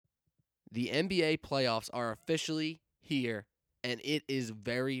The NBA playoffs are officially here, and it is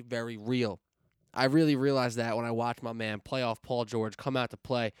very, very real. I really realized that when I watched my man, playoff Paul George, come out to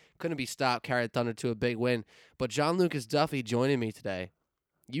play. Couldn't be stopped, carried Thunder to a big win. But John Lucas Duffy joining me today.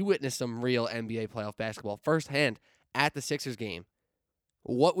 You witnessed some real NBA playoff basketball firsthand at the Sixers game.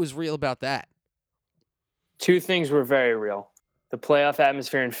 What was real about that? Two things were very real. The playoff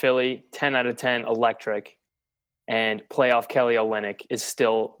atmosphere in Philly, 10 out of 10, electric. And playoff Kelly Olynyk is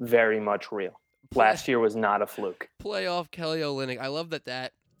still very much real. Last year was not a fluke. Playoff Kelly Olynyk. I love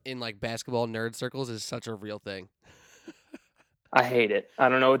that in like basketball nerd circles is such a real thing. I hate it. I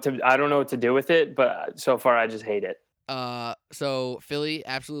don't know what to do with it, but so far I just hate it. So Philly,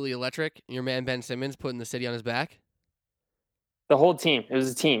 absolutely electric. Your man Ben Simmons putting the city on his back. The whole team. It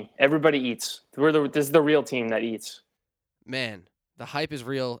was a team. Everybody eats. This is the real team that eats. Man, the hype is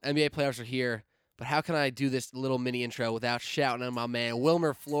real. NBA playoffs are here. But how can I do this little mini intro without shouting at my man,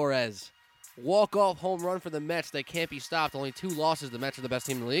 Wilmer Flores? Walk-off home run for the Mets. They can't be stopped. Only 2 losses. The Mets are the best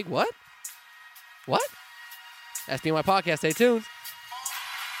team in the league. What? That's me on my podcast. Stay tuned.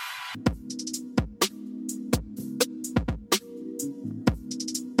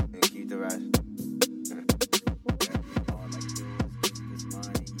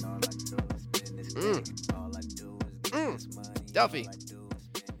 Duffy,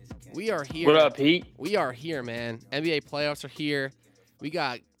 we are here. What up, Pete? We are here, man. NBA playoffs are here. We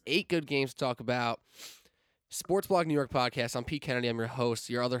got 8 good games to talk about. Sports Blog New York podcast. I'm Pete Kennedy. I'm your host.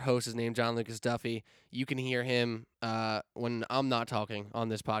 Your other host is named John Lucas Duffy. You can hear him when I'm not talking on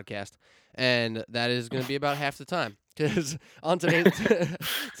this podcast, and that is going to be about half the time. Because on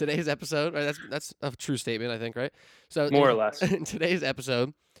today's episode, right? That's a true statement, I think, right? So more or less. In today's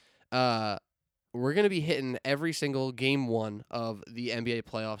episode, we're going to be hitting every single game 1 of the NBA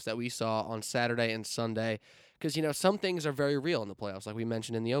playoffs that we saw on Saturday and Sunday. Because, some things are very real in the playoffs, like we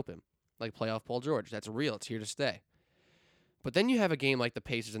mentioned in the Open. Like playoff Paul George. That's real. It's here to stay. But then you have a game like the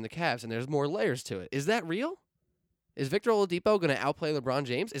Pacers and the Cavs, and there's more layers to it. Is that real? Is Victor Oladipo going to outplay LeBron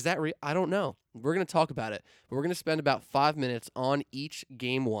James? Is that real? I don't know. We're going to talk about it. But we're going to spend about 5 minutes on each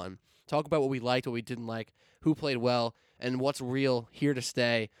game 1. Talk about what we liked, what we didn't like, who played well, and what's real, here to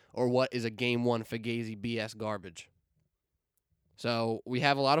stay, or what is a game 1 Fugazi BS garbage. So we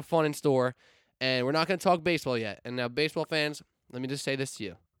have a lot of fun in store, and we're not going to talk baseball yet. And now, baseball fans, let me just say this to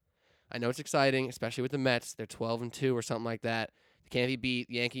you. I know it's exciting, especially with the Mets. They're 12-2 or something like that. They can't be beat.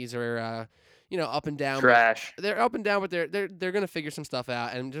 The Yankees are, up and down. Trash. They're up and down, but they're going to figure some stuff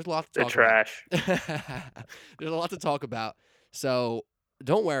out, and there's a lot to talk about. They're trash. There's a lot to talk about. So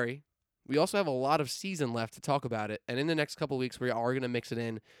don't worry. We also have a lot of season left to talk about it, and in the next couple of weeks, we are going to mix it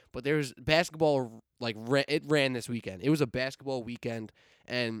in. But there's basketball, it ran this weekend. It was a basketball weekend,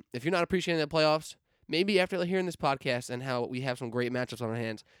 and if you're not appreciating the playoffs, maybe after hearing this podcast and how we have some great matchups on our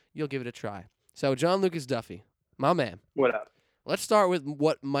hands, you'll give it a try. So, John Lucas Duffy, my man. What up? Let's start with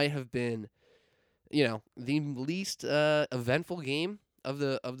what might have been, the least eventful game of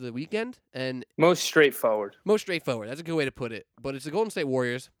the weekend and most straightforward. Most straightforward. That's a good way to put it. But it's the Golden State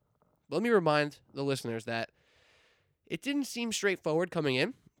Warriors. Let me remind the listeners that it didn't seem straightforward coming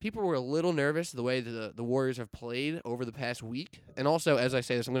in. People were a little nervous the way the Warriors have played over the past week. And also, as I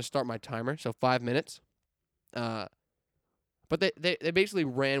say this, I'm going to start my timer, so 5 minutes. But they basically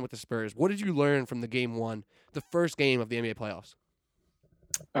ran with the Spurs. What did you learn from the game 1, the first game of the NBA playoffs?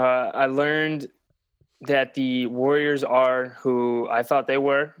 I learned that the Warriors are who I thought they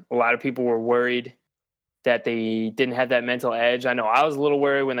were. A lot of people were worried that they didn't have that mental edge. I know I was a little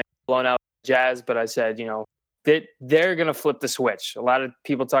worried when they got blown out Jazz, but I said, they're going to flip the switch. A lot of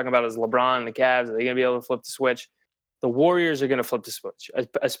people talking about is LeBron and the Cavs. Are they going to be able to flip the switch? The Warriors are going to flip the switch,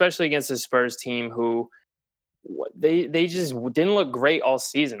 especially against the Spurs team who they just didn't look great all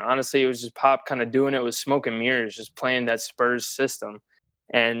season. Honestly, it was just Pop kind of doing it with smoke and mirrors, just playing that Spurs system.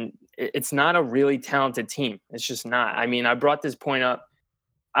 And it's not a really talented team. It's just not. I mean, I brought this point up.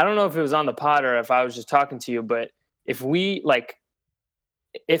 I don't know if it was on the pod or if I was just talking to you, but if we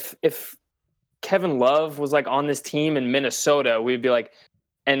if Kevin Love was on this team in Minnesota, we'd be like,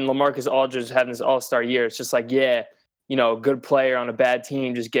 and LaMarcus Aldridge having this all-star year. It's just a good player on a bad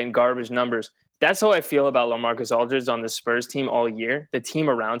team, just getting garbage numbers. That's how I feel about LaMarcus Aldridge on the Spurs team all year. The team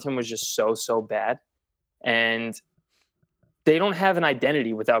around him was just so bad. And they don't have an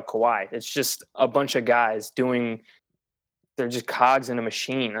identity without Kawhi. It's just a bunch of guys they're just cogs in a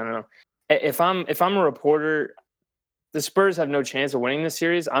machine. I don't know. If I'm a reporter, the Spurs have no chance of winning this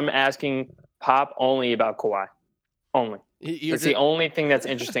series. I'm asking Pop only about Kawhi. Only. It's the only thing that's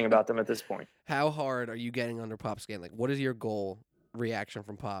interesting about them at this point. How hard are you getting under Pop's skin? What is your goal reaction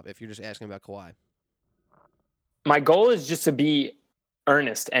from Pop if you're just asking about Kawhi? My goal is just to be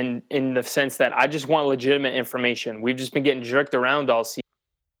earnest, and in the sense that I just want legitimate information. We've just been getting jerked around all season.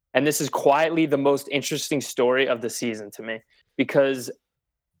 And this is quietly the most interesting story of the season to me, because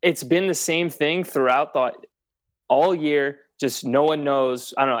it's been the same thing throughout all year. Just no one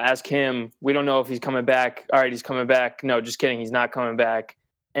knows. I don't know. Ask him. We don't know if he's coming back. All right, he's coming back. No, just kidding. He's not coming back.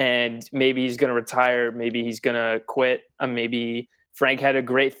 And maybe he's going to retire. Maybe he's going to quit. Maybe Frank had a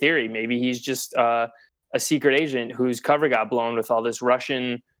great theory. Maybe he's just a secret agent whose cover got blown with all this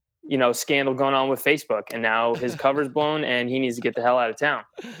Russian, scandal going on with Facebook. And now his cover's blown and he needs to get the hell out of town.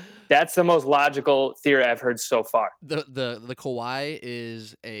 That's the most logical theory I've heard so far. The Kawhi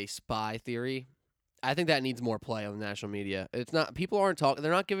is a spy theory. I think that needs more play on the national media. It's not, people aren't talking,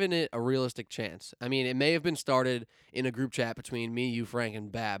 they're not giving it a realistic chance. I mean, it may have been started in a group chat between me, you, Frank,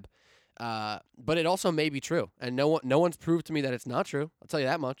 and Bab. But it also may be true. And no one's proved to me that it's not true. I'll tell you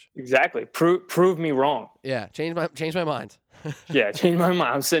that much. Exactly. Prove me wrong. Yeah, change my mind. Yeah, change my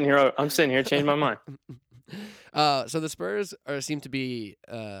mind. I'm sitting here, change my mind. So the Spurs seem to be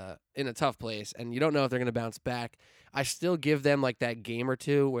in a tough place, and you don't know if they're going to bounce back. I still give them like that game or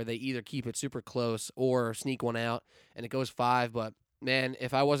two where they either keep it super close or sneak one out, and it goes 5. But man,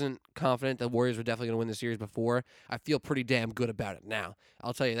 if I wasn't confident the Warriors were definitely going to win the series before, I feel pretty damn good about it now.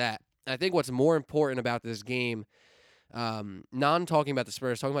 I'll tell you that. I think what's more important about this game, non-talking about the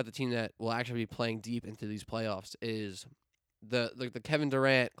Spurs, talking about the team that will actually be playing deep into these playoffs, is the Kevin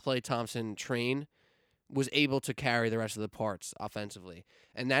Durant, Klay Thompson train was able to carry the rest of the parts offensively.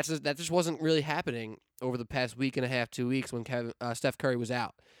 And that just wasn't really happening over the past week and a half, 2 weeks when Steph Curry was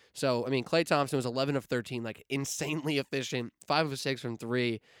out. So, I mean, Klay Thompson was 11 of 13, like insanely efficient, 5 of 6 from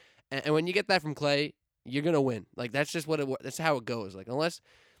 3. And when you get that from Klay, you're going to win. Like, that's just that's how it goes. Like, unless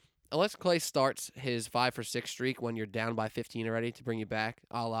Klay starts his 5 for 6 streak when you're down by 15 already to bring you back,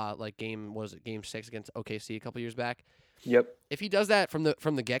 a la like game 6 against OKC a couple years back. Yep. If he does that from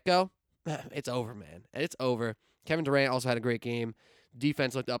the get-go, it's over, man. It's over. Kevin Durant also had a great game.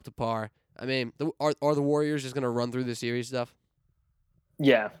 Defense looked up to par. I mean, are the Warriors just going to run through the series stuff?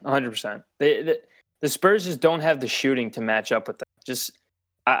 Yeah, 100%. The Spurs just don't have the shooting to match up with them.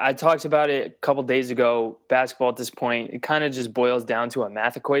 I talked about it a couple days ago. Basketball at this point, it kind of just boils down to a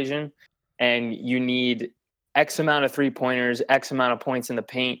math equation, and you need X amount of 3-pointers, X amount of points in the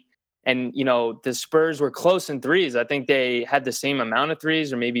paint. And, the Spurs were close in threes. I think they had the same amount of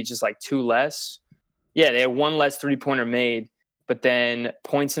threes or maybe just like 2 less. Yeah, they had 1 less 3-pointer made, but then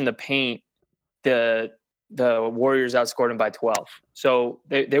points in the paint, the Warriors outscored them by 12. So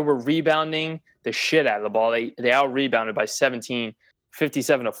they were rebounding the shit out of the ball. They out-rebounded by 17,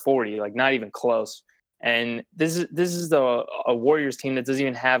 57-40, like not even close. And this is a Warriors team that doesn't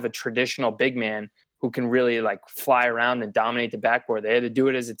even have a traditional big man who can really like fly around and dominate the backboard. They had to do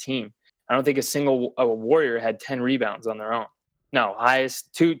it as a team. I don't think a single Warrior had 10 rebounds on their own. No,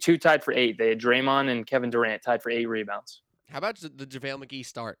 highest two tied for 8. They had Draymond and Kevin Durant tied for 8 rebounds. How about the JaVale McGee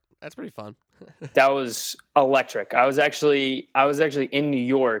start? That's pretty fun. That was electric. I was actually in New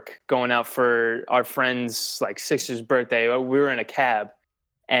York going out for our friend's like sister's birthday. We were in a cab,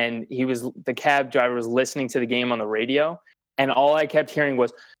 and the cab driver was listening to the game on the radio, and all I kept hearing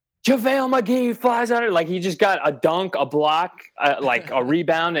was JaVale McGee flies out it. Like he just got a dunk, a block, like a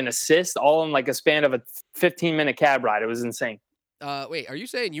rebound and assist, all in like a span of a 15-minute cab ride. It was insane. Wait, are you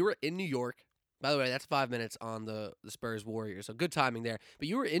saying you were in New York? By the way, that's 5 minutes on the Spurs Warriors, so good timing there. But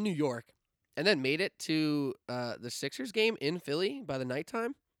you were in New York and then made it to the Sixers game in Philly by the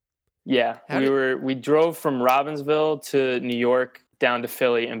nighttime? Yeah, we drove from Robbinsville to New York, down to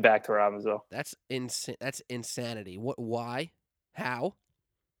Philly, and back to Robbinsville. That's insanity. What? Why? How?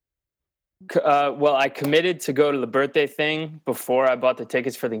 Well, I committed to go to the birthday thing before I bought the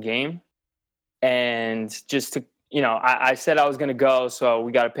tickets for the game. And just to, I said I was going to go, so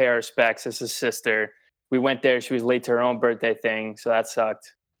we got to pay our respects. It's his sister. We went there. She was late to her own birthday thing, so that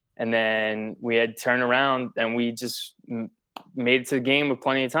sucked. And then we had to turn around, and we just made it to the game with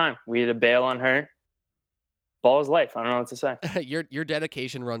plenty of time. We had to bail on her. Ball is life. I don't know what to say. Your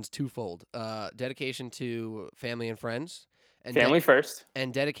dedication runs twofold. Dedication to family and friends. And family first.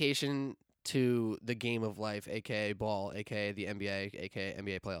 And dedication to the game of life, a.k.a. ball, a.k.a. the NBA, a.k.a.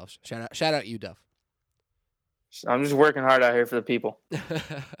 NBA playoffs. Shout out you, Duff. I'm just working hard out here for the people.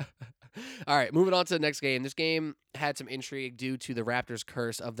 All right, moving on to the next game. This game had some intrigue due to the Raptors'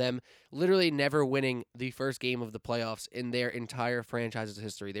 curse of them literally never winning the first game of the playoffs in their entire franchise's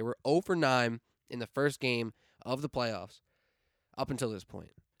history. They were 0 for 9 in the first game of the playoffs up until this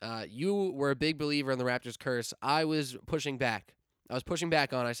point. You were a big believer in the Raptors' curse. I was pushing back. I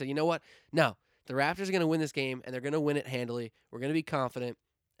said, you know what? No, the Raptors are going to win this game, and they're going to win it handily. We're going to be confident,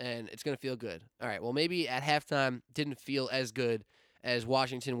 and it's going to feel good. All right, well, maybe at halftime didn't feel as good as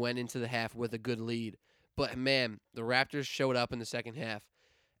Washington went into the half with a good lead. But man, the Raptors showed up in the second half,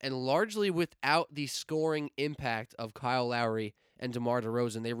 and largely without the scoring impact of Kyle Lowry and DeMar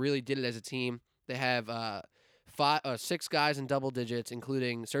DeRozan, they really did it as a team. They have six guys in double digits,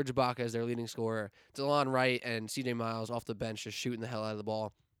 including Serge Ibaka as their leading scorer, DeLon Wright and CJ Miles off the bench just shooting the hell out of the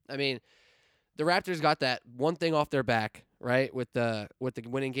ball. I mean, the Raptors got that one thing off their back, right? With the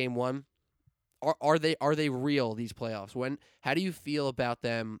winning game one. Are they real, these playoffs? How do you feel about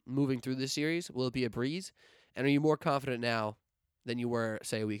them moving through this series? Will it be a breeze? And are you more confident now than you were,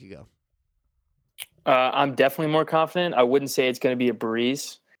 say, a week ago? I'm definitely more confident. I wouldn't say it's going to be a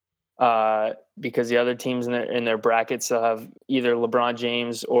breeze because the other teams in their brackets have either LeBron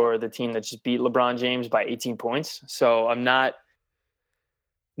James or the team that just beat LeBron James by 18 points. So I'm not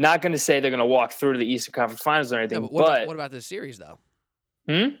going to say they're going to walk through to the Eastern Conference Finals or anything. Yeah, but what about this series, though?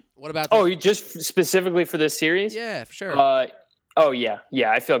 What about this? Oh, you just specifically for this series? Yeah, for sure. Oh, yeah.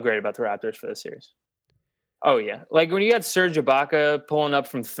 I feel great about the Raptors for this series. Oh, yeah. Like when you got Serge Ibaka pulling up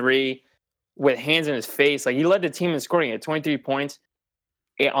from three with hands in his face, like he led the team in scoring at 23 points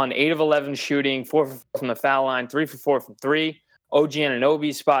on 8 of 11 shooting, 4 from the foul line, 3 for 4 from three. OG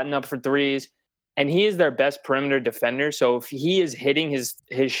Anunoby spotting up for threes. And he is their best perimeter defender. So if he is hitting his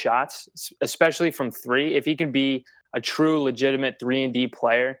shots, especially from three, if he can be a true legitimate 3-and-D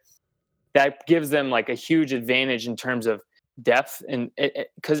player, that gives them like a huge advantage in terms of depth. And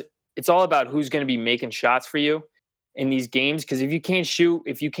because it's all about who's going to be making shots for you in these games. Because if you can't shoot,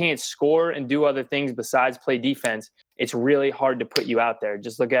 if you can't score and do other things besides play defense, it's really hard to put you out there.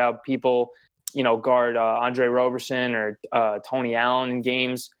 Just look at how people, guard Andre Roberson or Tony Allen in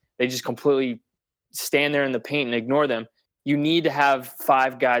games. They just completely stand there in the paint and ignore them. You need to have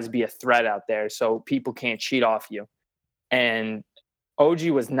 5 guys be a threat out there so people can't cheat off you. And OG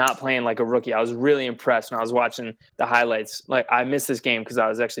was not playing like a rookie. I was really impressed when I was watching the highlights. Like I missed this game because I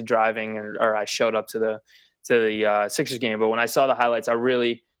was actually driving, or I showed up to the Sixers game. But when I saw the highlights, I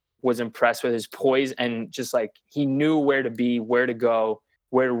really was impressed with his poise and just like he knew where to be, where to go,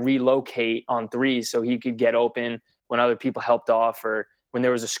 where to relocate on threes so he could get open when other people helped off, or when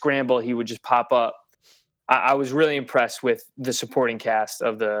there was a scramble, he would just pop up. I was really impressed with the supporting cast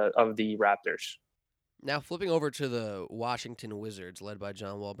of the Raptors. Now, flipping over to the Washington Wizards, led by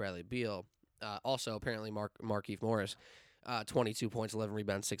John Wall, Bradley Beal, also apparently Markieff Morris, 22 points, 11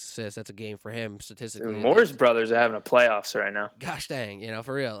 rebounds, 6 assists. That's a game for him statistically. The Morris brothers are having a playoffs right now. Gosh dang,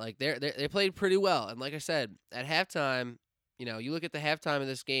 for real. Like they played pretty well, and like I said, at halftime, you look at the halftime of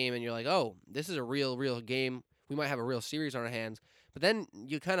this game, and you're like, oh, this is a real game. We might have a real series on our hands. But then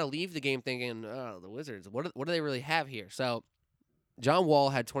you kind of leave the game thinking, oh, the Wizards, what do they really have here? So John Wall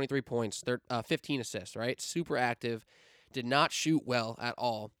had 23 points, 15 assists, right? Super active, did not shoot well at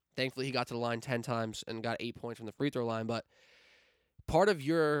all. Thankfully, he got to the line 10 times and got 8 points from the free throw line. But part of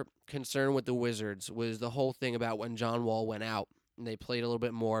your concern with the Wizards was the whole thing about when John Wall went out and they played a little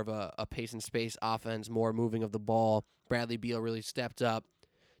bit more of a pace and space offense, more moving of the ball. Bradley Beal really stepped up.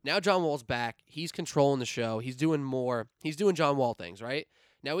 Now John Wall's back. He's controlling the show. He's doing more. He's doing John Wall things, right?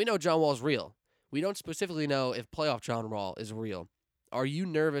 Now we know John Wall's real. We don't specifically know if playoff John Wall is real. Are you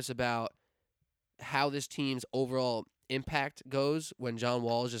nervous about how this team's overall impact goes when John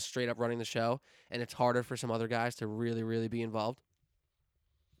Wall is just straight up running the show and it's harder for some other guys to really, really be involved?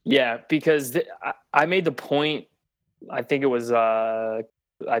 Yeah, because I made the point, I think it was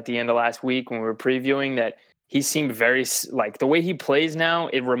at the end of last week when we were previewing, that he seemed very, like the way he plays now,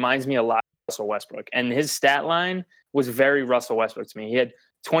 it reminds me a lot of Russell Westbrook. And his stat line was very Russell Westbrook to me. He had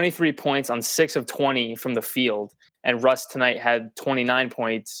 23 points on 6 of 20 from the field. And Russ tonight had 29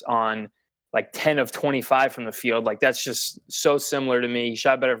 points on like 10 of 25 from the field. Like that's just so similar to me. He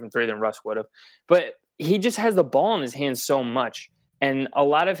shot better from 3 than Russ would have. But he just has the ball in his hands so much. And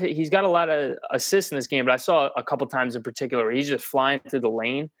he's got a lot of assists in this game, but I saw a couple times in particular where he's just flying through the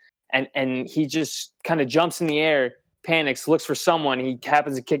lane and he just kind of jumps in the air, panics, looks for someone. He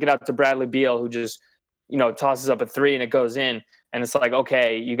happens to kick it out to Bradley Beal, who just, tosses up a 3 and it goes in. And it's like,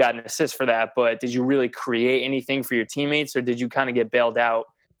 okay, you got an assist for that, but did you really create anything for your teammates, or did you kind of get bailed out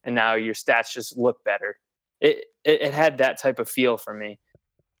and now your stats just look better? It had that type of feel for me.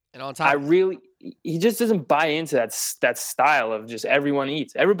 And on top, he just doesn't buy into that style of just everybody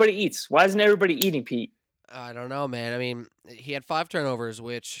eats. Why isn't everybody eating, Pete? I don't know, man. I mean, he had 5 turnovers,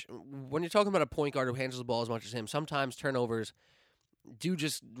 which when you're talking about a point guard who handles the ball as much as him, sometimes turnovers do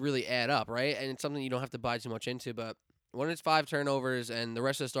just really add up, right? And it's something you don't have to buy too much into. But when it's 5 turnovers and the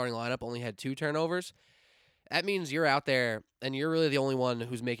rest of the starting lineup only had 2 turnovers, that means you're out there and you're really the only one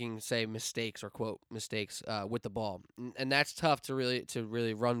who's making, say, mistakes or quote mistakes with the ball, and that's tough to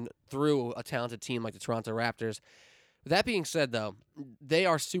really run through a talented team like the Toronto Raptors. That being said, though, they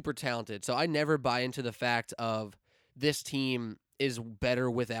are super talented. So I never buy into the fact of this team is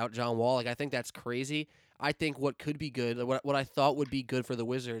better without John Wall. Like, I think that's crazy. I think what could be good, what I thought would be good for the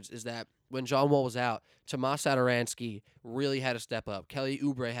Wizards is that when John Wall was out, Tomas Satoransky really had to step up. Kelly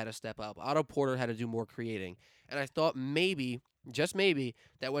Oubre had to step up. Otto Porter had to do more creating. And I thought maybe, just maybe,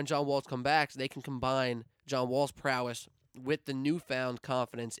 that when John Wall's come back, they can combine John Wall's prowess with the newfound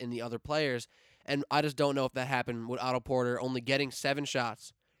confidence in the other players. And I just don't know if that happened with Otto Porter only getting 7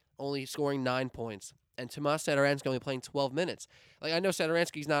 shots, only scoring 9 points, and Tomas Satoransky only playing 12 minutes. Like, I know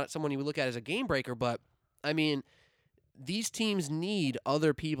Satoransky's not someone you would look at as a game breaker, but, I mean, these teams need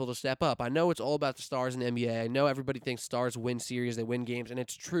other people to step up. I know it's all about the stars in the NBA. I know everybody thinks stars win series, they win games, and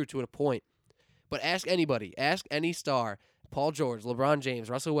it's true to a point. But ask anybody, ask any star, Paul George, LeBron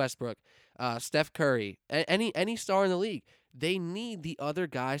James, Russell Westbrook, Steph Curry, any star in the league, they need the other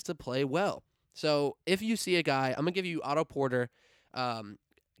guys to play well. So if you see a guy, I'm going to give you Otto Porter,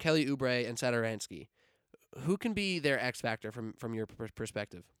 Kelly Oubre, and Satoransky. Who can be their X factor from your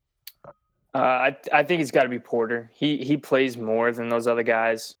perspective? I think it's got to be Porter. He plays more than those other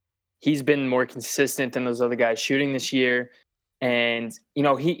guys. He's been more consistent than those other guys shooting this year. And,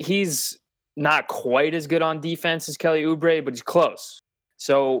 he's not quite as good on defense as Kelly Oubre, but he's close.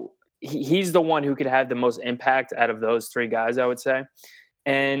 So he's the one who could have the most impact out of those 3 guys, I would say.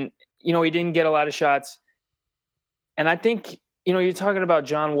 And, he didn't get a lot of shots. And I think, you're talking about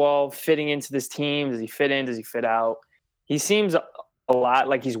John Wall fitting into this team. Does he fit in? Does he fit out? He seems a lot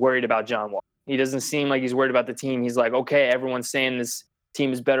like he's worried about John Wall. He doesn't seem like he's worried about the team. He's like, okay, everyone's saying this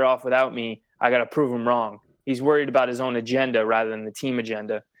team is better off without me. I got to prove him wrong. He's worried about his own agenda rather than the team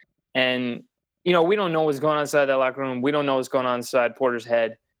agenda. And, we don't know what's going on inside that locker room. We don't know what's going on inside Porter's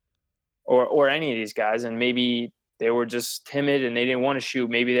head or any of these guys. And maybe they were just timid and they didn't want to shoot.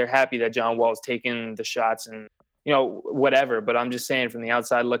 Maybe they're happy that John Wall's taking the shots and, whatever. But I'm just saying from the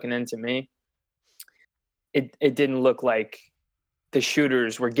outside looking into me, it didn't look like the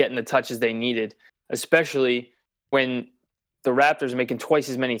shooters were getting the touches they needed, especially when the Raptors are making twice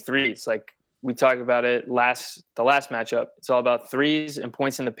as many threes. Like we talked about it the last matchup. It's all about threes and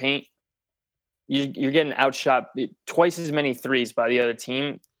points in the paint. You're getting outshot twice as many threes by the other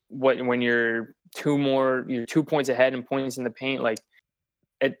team. When you're 2 points ahead and points in the paint, like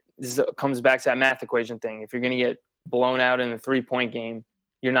this comes back to that math equation thing. If you're going to get blown out in a 3-point game,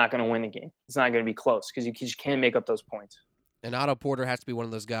 you're not going to win the game. It's not going to be close because you just can't make up those points. And Otto Porter has to be one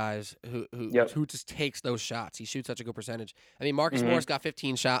of those guys who just takes those shots. He shoots such a good percentage. I mean, Marcus Morris got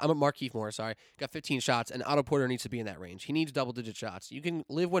 15 shots. Markieff Morris, got 15 shots, and Otto Porter needs to be in that range. He needs double-digit shots. You can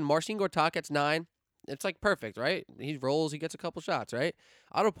live when Marcin Gortat gets 9. It's like perfect, right? He rolls, he gets a couple shots, right?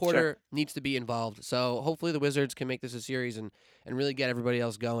 Otto Porter needs to be involved. So hopefully the Wizards can make this a series and really get everybody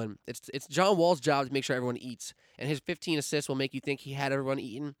else going. It's John Wall's job to make sure everyone eats. And his 15 assists will make you think he had everyone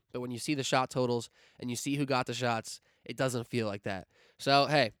eaten. But when you see the shot totals and you see who got the shots, it doesn't feel like that. So,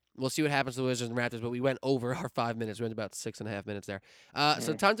 hey, we'll see what happens to the Wizards and Raptors, but we went over our 5 minutes. We went about 6.5 minutes there.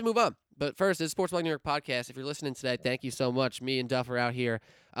 So time to move on. But first, this is Sports Blog New York podcast. If you're listening today, thank you so much. Me and Duff are out here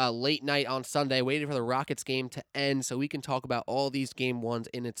late night on Sunday waiting for the Rockets game to end so we can talk about all these game ones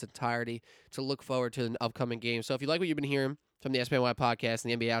in its entirety to look forward to the upcoming game. So if you like what you've been hearing from the SPNY podcast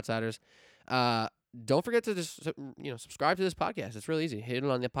and the NBA Outsiders, don't forget to just subscribe to this podcast. It's really easy. Hit it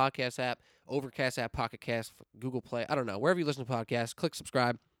on the podcast app, Overcast app, Pocket Cast, Google Play. I don't know. Wherever you listen to podcasts, click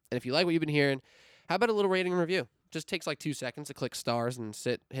subscribe. And if you like what you've been hearing, how about a little rating and review? Just takes like 2 seconds to click stars and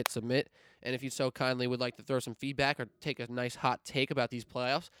hit submit. And if you so kindly would like to throw some feedback or take a nice hot take about these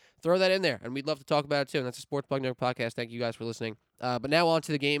playoffs, throw that in there. And we'd love to talk about it too. And that's a Sports Blog New York podcast. Thank you guys for listening. But now on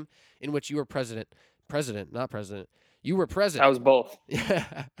to the game in which you were president, not president. You were present. I was both.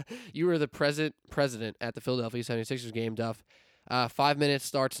 You were the president at the Philadelphia 76ers game, Duff. 5 minutes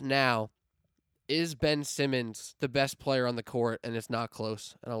starts now. Is Ben Simmons the best player on the court, and it's not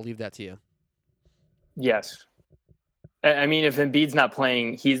close? And I'll leave that to you. Yes. I mean, if Embiid's not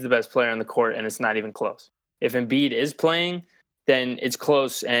playing, he's the best player on the court, and it's not even close. If Embiid is playing, then it's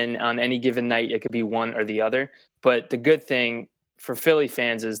close, and on any given night, it could be one or the other. But the good thing for Philly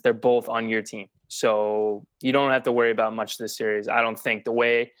fans is they're both on your team. So you don't have to worry about much this series. I don't think the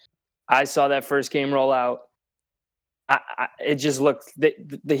way I saw that first game roll out, it just looked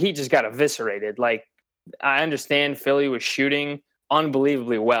the Heat just got eviscerated. Like, I understand Philly was shooting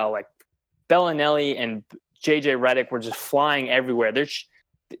unbelievably well. Like, Bellinelli and JJ Redick were just flying everywhere.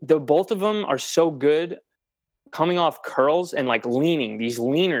 Both of them are so good coming off curls and like leaning, these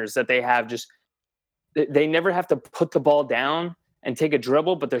leaners that they have. Just they never have to put the ball down and take a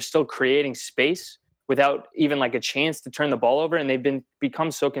dribble, but they're still creating space without even like a chance to turn the ball over. And they've become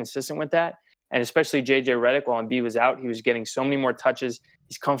so consistent with that. And especially JJ Redick, while Embiid was out, he was getting so many more touches.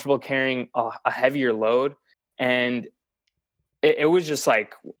 He's comfortable carrying a heavier load. And it was just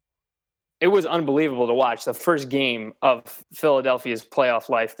like, it was unbelievable to watch. The first game of Philadelphia's playoff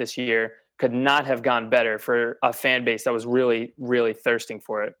life this year could not have gone better for a fan base that was really, really thirsting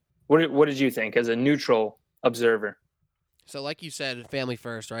for it. What did you think as a neutral observer? So, like you said, family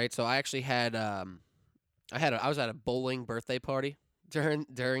first, right? So I actually had I was at a bowling birthday party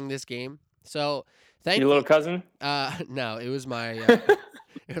during this game. So Your little thankfully, cousin? no, it was my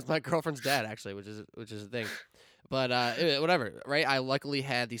it was my girlfriend's dad actually, which is a thing. But whatever, right? I luckily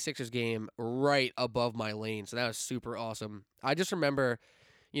had the Sixers game right above my lane, so that was super awesome. I just remember,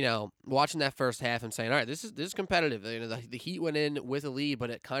 watching that first half and saying, "All right, this is competitive." The Heat went in with a lead, but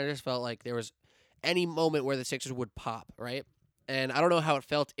it kind of just felt like there was any moment where the Sixers would pop, right? And I don't know how it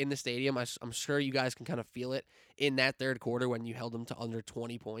felt in the stadium. I'm sure you guys can kind of feel it in that third quarter when you held them to under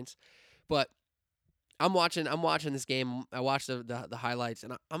 20 points. But I'm watching this game. I watched the highlights,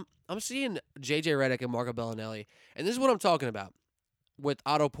 and I'm seeing JJ Redick and Marco Bellinelli, and this is what I'm talking about with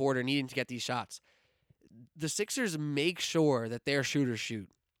Otto Porter needing to get these shots. The Sixers make sure that their shooters shoot.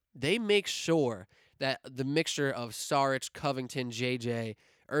 They make sure that the mixture of Saric, Covington, JJ,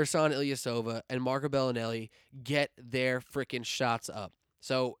 Ersan Ilyasova, and Marco Bellinelli get their freaking shots up.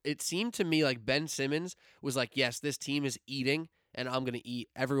 So it seemed to me like Ben Simmons was like, yes, this team is eating, and I'm going to eat.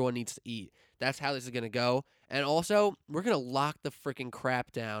 Everyone needs to eat. That's how this is going to go. And also, we're going to lock the freaking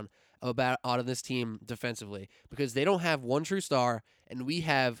crap down out of this team defensively because they don't have one true star, and we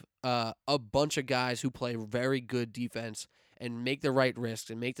have a bunch of guys who play very good defense and make the right risks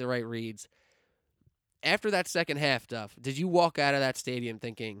and make the right reads. After that second half, Duff, did you walk out of that stadium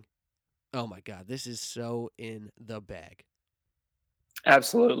thinking, oh my God, this is so in the bag?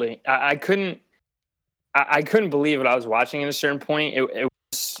 Absolutely. I couldn't believe what I was watching at a certain point. It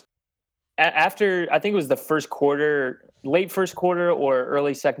was after, I think it was the first quarter, late first quarter or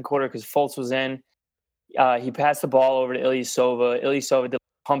early second quarter, because Fultz was in. He passed the ball over to Ilyasova. Ilyasova did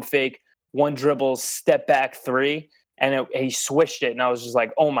a pump fake, one dribble, step back three, and he switched it. And I was just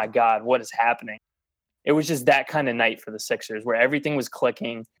like, oh my God, what is happening? It was just that kind of night for the Sixers where everything was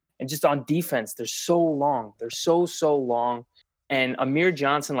clicking. And just on defense, they're so long. They're so long. And Amir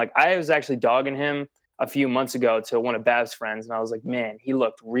Johnson, like, I was actually dogging him a few months ago to one of Bav's friends, and I was like, man, he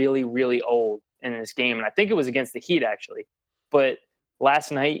looked really, really old in this game. And I think it was against the Heat, actually. But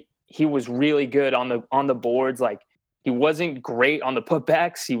last night, he was really good on the boards. Like, he wasn't great on the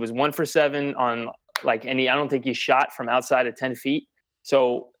putbacks. He was 1 for 7 on, like, and I don't think he shot from outside of 10 feet.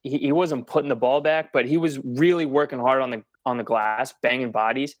 So he wasn't putting the ball back, but he was really working hard on the glass, banging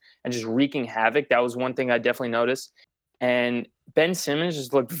bodies and just wreaking havoc. That was one thing I definitely noticed. And Ben Simmons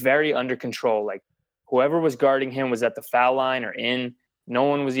just looked very under control. Like, whoever was guarding him was at the foul line or in. No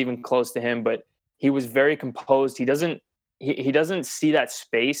one was even close to him, but he was very composed. He doesn't see that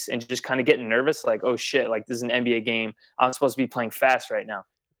space and just kind of getting nervous, like, oh shit, like this is an NBA game. I'm supposed to be playing fast right now.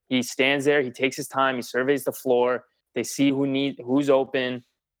 He stands there, he takes his time, he surveys the floor. They see who's open.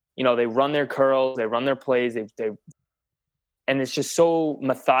 They run their curls, they run their plays, and it's just so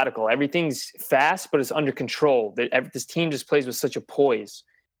methodical. Everything's fast, but it's under control. This team just plays with such a poise,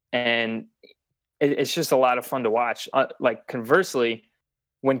 and it's just a lot of fun to watch. Like, conversely,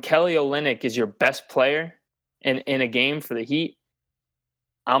 when Kelly Olynyk is your best player in a game for the Heat,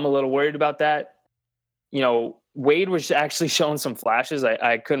 I'm a little worried about that. Wade was actually showing some flashes.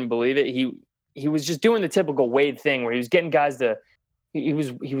 I couldn't believe it. He was just doing the typical Wade thing where he was getting guys he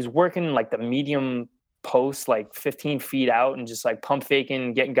was working like the medium post, like 15 feet out, and just like pump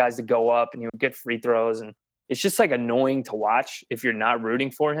faking, getting guys to go up, and he would get free throws. And it's just like annoying to watch if you're not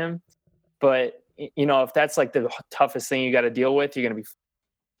rooting for him. But if that's like the toughest thing you got to deal with, you're going to be.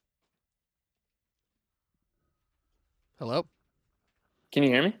 Hello? Can you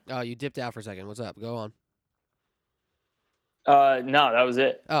hear me? Oh, you dipped out for a second. What's up? Go on. No, that was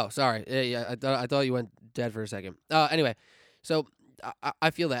it. Oh, sorry. Yeah, I thought you went dead for a second. Anyway, so I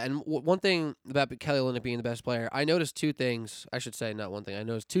feel that. And one thing about Kelly Olynyk being the best player, I noticed two things. I should say not one thing. I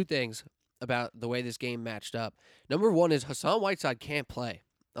noticed two things about the way this game matched up. Number one is Hassan Whiteside can't play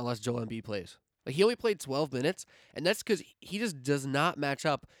unless Joel Embiid plays. Like, he only played 12 minutes, and that's because he just does not match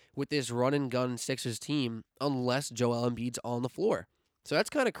up with this run-and-gun Sixers team unless Joel Embiid's on the floor. So that's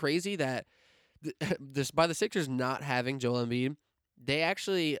kind of crazy that by the Sixers not having Joel Embiid, they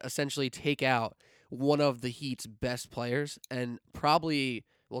actually essentially take out one of the Heat's best players and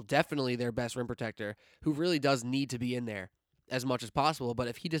definitely their best rim protector, who really does need to be in there as much as possible. But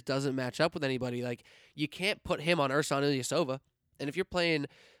if he just doesn't match up with anybody, like, you can't put him on Ersan Ilyasova. And if you're playing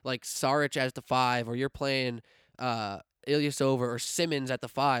like Saric as the 5, or you're playing Ilyasova or Simmons at the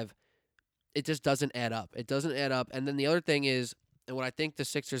 5, it just doesn't add up. It doesn't add up. And then the other thing is, and what I think the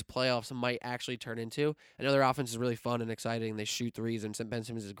Sixers playoffs might actually turn into, I know their offense is really fun and exciting. They shoot threes, and Ben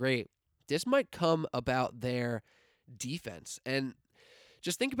Simmons is great. This might come about their defense. And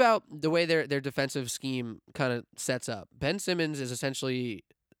just think about the way their defensive scheme kind of sets up. Ben Simmons is essentially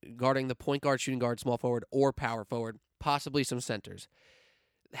guarding the point guard, shooting guard, small forward, or power forward, possibly some centers.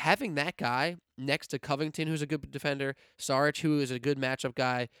 Having that guy next to Covington, who's a good defender, Saric, who is a good matchup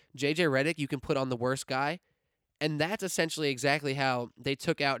guy, JJ Redick, you can put on the worst guy. And that's essentially exactly how they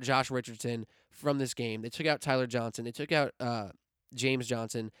took out Josh Richardson from this game. They took out Tyler Johnson. They took out James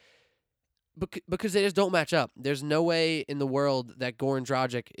Johnson because they just don't match up. There's no way in the world that Goran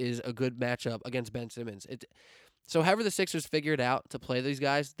Dragic is a good matchup against Ben Simmons. So however the Sixers figured out to play these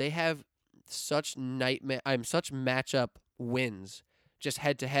guys, they have such such matchup wins just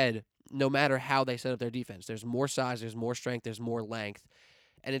head to head, no matter how they set up their defense. There's more size, there's more strength, there's more length.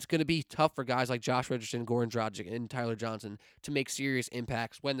 And it's going to be tough for guys like Josh Richardson, Goran Dragic, and Tyler Johnson to make serious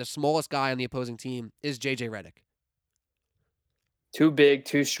impacts when the smallest guy on the opposing team is JJ Redick. Too big,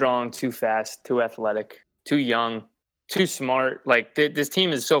 too strong, too fast, too athletic, too young, too smart. Like this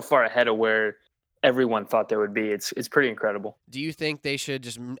team is so far ahead of where everyone thought they would be. It's pretty incredible. Do you think they should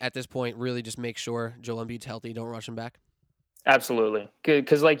just, at this point, really just make sure Joel Embiid's healthy, don't rush him back? Absolutely.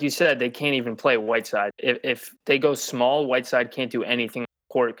 Because like you said, they can't even play Whiteside. If they go small, Whiteside can't do anything on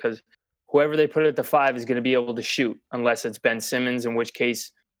the court because whoever they put at the 5 is going to be able to shoot unless it's Ben Simmons, in which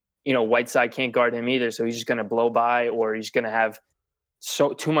case, Whiteside can't guard him either. So he's just going to blow by, or he's going to have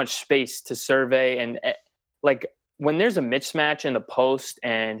too much space to survey. And like when there's a mismatch in the post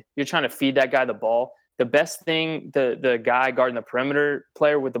and you're trying to feed that guy the ball, the best thing the guy guarding the perimeter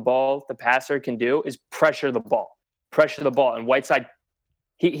player with the ball, the passer, can do is pressure the ball. And Whiteside,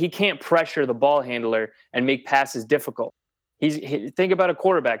 he can't pressure the ball handler and make passes difficult. Think about a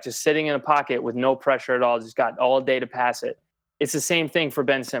quarterback just sitting in a pocket with no pressure at all, just got all day to pass it. It's the same thing for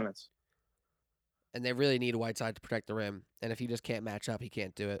Ben Simmons. And they really need Whiteside to protect the rim. And if he just can't match up, he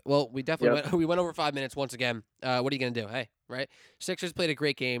can't do it. Well, we definitely went over 5 minutes once again. What are you going to do? Hey, right? Sixers played a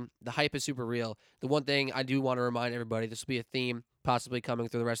great game. The hype is super real. The one thing I do want to remind everybody, this will be a theme possibly coming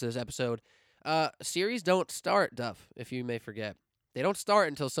through the rest of this episode. Series don't start, Duff, if you may forget. They don't start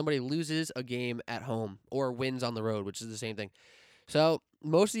until somebody loses a game at home or wins on the road, which is the same thing. So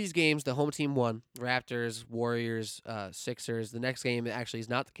most of these games, the home team won. Raptors, Warriors, Sixers. The next game actually is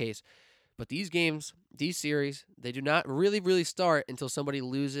not the case. But these games, these series, they do not really start until somebody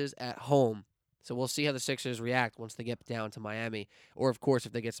loses at home. So we'll see how the Sixers react once they get down to Miami. Or, of course,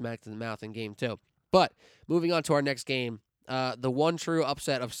 if they get smacked in the mouth in game 2. But moving on to our next game, the one true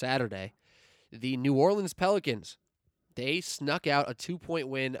upset of Saturday, the New Orleans Pelicans. They snuck out a 2-point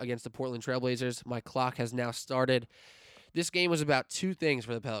win against the Portland Trailblazers. My clock has now started. This game was about two things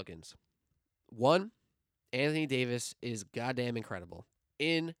for the Pelicans. One, Anthony Davis is goddamn incredible.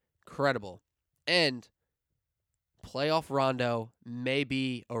 Incredible. And playoff Rondo may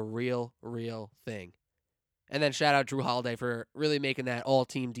be a real thing. And then shout out Drew Holiday for really making that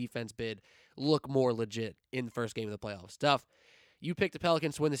all-team defense bid look more legit in the first game of the playoffs. Duff, you picked the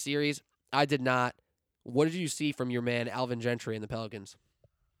Pelicans to win the series. I did not. What did you see from your man Alvin Gentry and the Pelicans?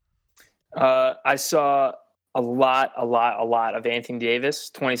 I saw a lot of Anthony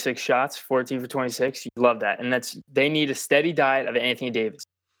Davis, 26 shots, 14 for 26. You love that. And they need a steady diet of Anthony Davis.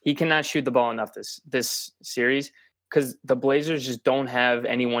 He cannot shoot the ball enough this series because the Blazers just don't have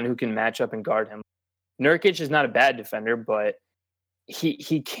anyone who can match up and guard him. Nurkic is not a bad defender, but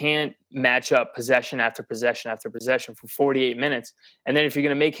he can't match up possession after possession after possession for 48 minutes. And then if you're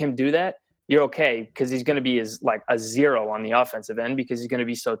going to make him do that, you're okay because he's going to be like a zero on the offensive end because he's going to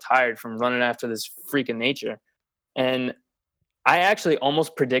be so tired from running after this freaking nature. And I actually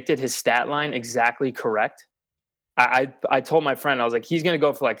almost predicted his stat line exactly correct. I told my friend, I was like, he's going to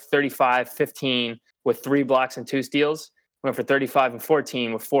go for like 35, 15 with 3 blocks and 2 steals. Went for 35 and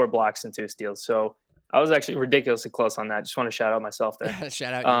 14 with 4 blocks and 2 steals. So I was actually ridiculously close on that. Just want to shout out myself there.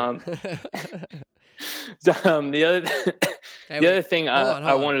 Shout out. The other thing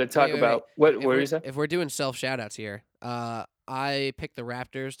I wanted to talk about. What were you saying? If we're doing self shout outs here, I picked the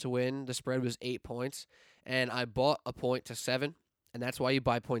Raptors to win. The spread was 8 points, and I bought a point to 7. And that's why you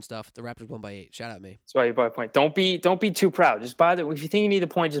buy point stuff. The Raptors won by 8. Shout out me. That's why you buy a point. Don't be too proud. Just buy if you think you need a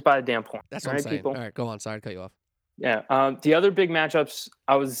point, just buy the damn point. That's what I'm saying. People? All right, go on. Sorry to cut you off. Yeah. The other big matchups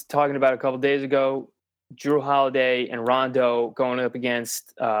I was talking about a couple days ago, Drew Holiday and Rondo going up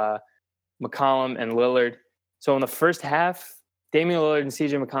against McCollum and Lillard. So in the first half, Damian Lillard and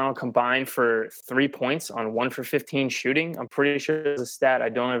CJ McConnell combined for 3 points on 1 for 15 shooting. I'm pretty sure there's a stat I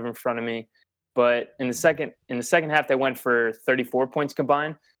don't have in front of me. But in the second half, they went for 34 points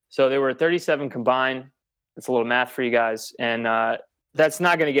combined. So they were 37 combined. It's a little math for you guys, and that's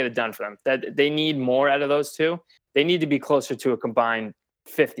not going to get it done for them. That they need more out of those two. They need to be closer to a combined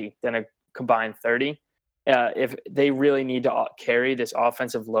 50 than a combined 30. If they really need to carry this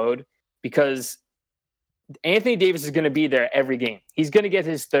offensive load, because Anthony Davis is going to be there every game. He's going to get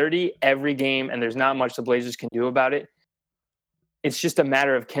his 30 every game, and there's not much the Blazers can do about it. It's just a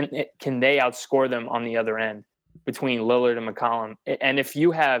matter of can they outscore them on the other end between Lillard and McCollum. And if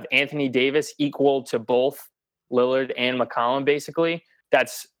you have Anthony Davis equal to both Lillard and McCollum, basically,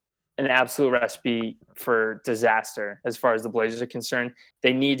 that's an absolute recipe for disaster as far as the Blazers are concerned.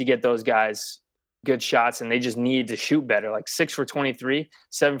 They need to get those guys good shots, and they just need to shoot better. Like 6 for 23,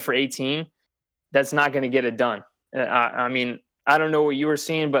 7 for 18. That's not going to get it done. I mean, I don't know what you were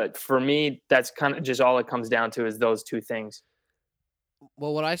seeing, but for me, that's kind of just all it comes down to is those two things.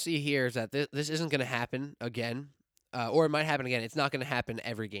 Well, what I see here is that this isn't going to happen again, or it might happen again. It's not going to happen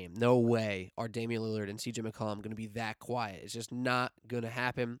every game. No way are Damian Lillard and CJ McCollum going to be that quiet. It's just not going to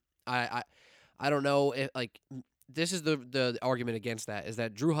happen. I don't know if this is the argument against that is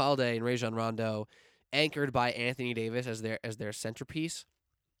that Drew Holiday and Rajon Rondo, anchored by Anthony Davis as their centerpiece,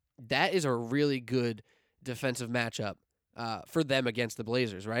 that is a really good defensive matchup for them against the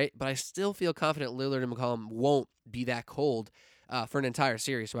Blazers, right? But I still feel confident Lillard and McCollum won't be that cold for an entire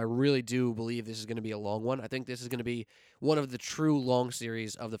series. So I really do believe this is going to be a long one. I think this is going to be one of the true long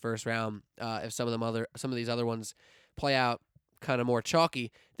series of the first round. If some of these other ones play out kind of more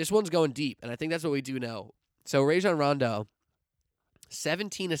chalky, this one's going deep, and I think that's what we do know. So Rajon Rondo,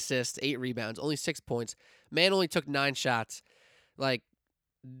 17 assists, 8 rebounds, only 6 points. Man only took 9 shots. Like,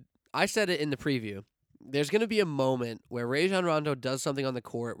 I said it in the preview. There's going to be a moment where Rajon Rondo does something on the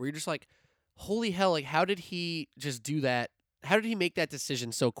court where you're just like, holy hell, like, how did he just do that? How did he make that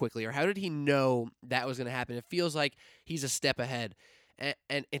decision so quickly? Or how did he know that was going to happen? It feels like he's a step ahead.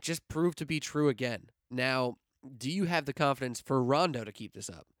 And it just proved to be true again. Now, do you have the confidence for Rondo to keep this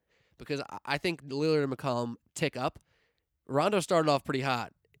up? Because I think Lillard and McCollum tick up. Rondo started off pretty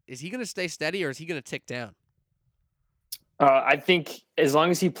hot. Is he going to stay steady or is he going to tick down? I think as long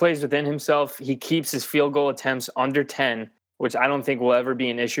as he plays within himself, he keeps his field goal attempts under 10, which I don't think will ever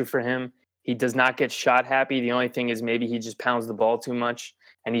be an issue for him. He does not get shot happy. The only thing is maybe he just pounds the ball too much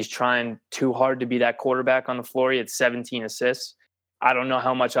and he's trying too hard to be that quarterback on the floor. He had 17 assists. I don't know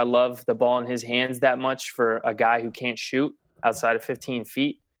how much I love the ball in his hands that much for a guy who can't shoot outside of 15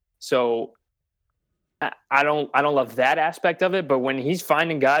 feet. So I don't love that aspect of it. But when he's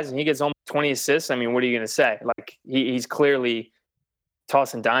finding guys and he gets almost 20 assists, I mean, what are you going to say? Like he's clearly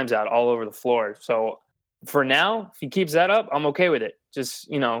tossing dimes out all over the floor. So for now, if he keeps that up, I'm okay with it. Just,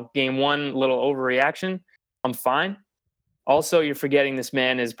 game one, little overreaction. I'm fine. Also, you're forgetting this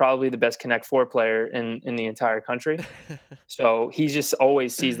man is probably the best Connect Four player in the entire country. So he just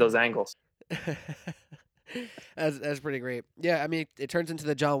always sees those angles. That's pretty great. Yeah, I mean, it turns into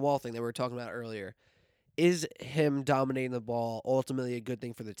the John Wall thing that we were talking about earlier. Is him dominating the ball ultimately a good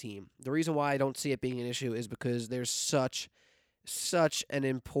thing for the team? The reason why I don't see it being an issue is because there's such an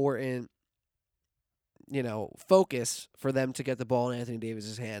important focus for them to get the ball in Anthony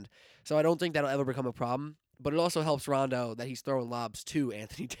Davis's hand. So I don't think that'll ever become a problem. But it also helps Rondo that he's throwing lobs to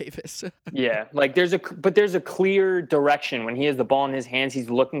Anthony Davis. Yeah, like there's a clear direction when he has the ball in his hands.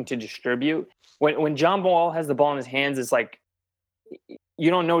 He's looking to distribute. When John Wall has the ball in his hands, it's like you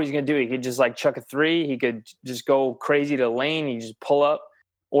don't know what he's gonna do. He could just like chuck a three. He could just go crazy to the lane. He just pull up,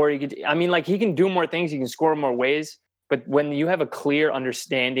 or he could. I mean, like he can do more things. He can score more ways. But when you have a clear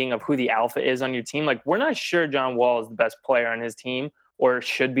understanding of who the alpha is on your team, like we're not sure John Wall is the best player on his team or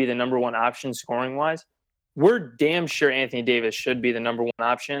should be the number one option scoring wise. We're damn sure Anthony Davis should be the number one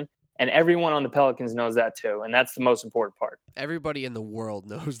option. And everyone on the Pelicans knows that too. And that's the most important part. Everybody in the world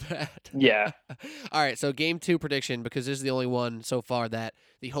knows that. Yeah. All right, so game 2 prediction, because this is the only one so far that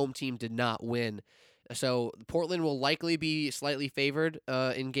the home team did not win. So Portland will likely be slightly favored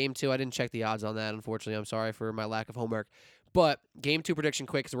in game 2. I didn't check the odds on that, unfortunately. I'm sorry for my lack of homework. But game 2 prediction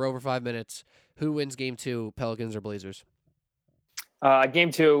quick, because we're over 5 minutes. Who wins game 2, Pelicans or Blazers?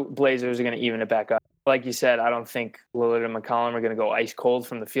 Game 2, Blazers are going to even it back up. Like you said, I don't think Lillard and McCollum are going to go ice cold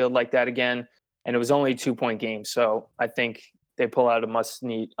from the field like that again. And it was only a 2-point game. So I think they pull out a must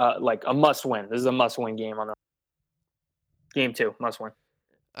win. This is a must win game on the game 2, must win.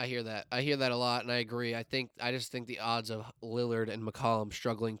 I hear that a lot, and I agree. I just think the odds of Lillard and McCollum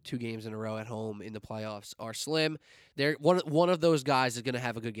struggling 2 games in a row at home in the playoffs are slim. They're one of those guys is going to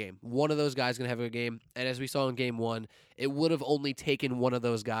have a good game. One of those guys is going to have a good game, and as we saw in game 1, it would have only taken one of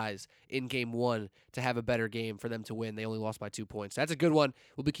those guys in game 1 to have a better game for them to win. They only lost by 2 points. That's a good one.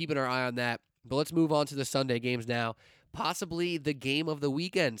 We'll be keeping our eye on that. But let's move on to the Sunday games now. possibly the game of the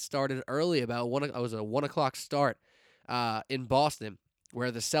weekend started early, about it was a 1:00 start in Boston,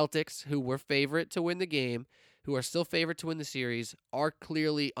 where the Celtics, who were favorite to win the game, who are still favorite to win the series, are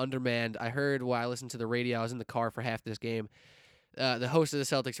clearly undermanned. I heard while I listened to the radio, I was in the car for half this game. The host of the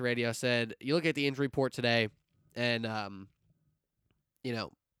Celtics radio said, "You look at the injury report today, and you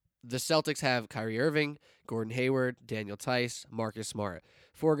know, the Celtics have Kyrie Irving, Gordon Hayward, Daniel Tice, Marcus Smart,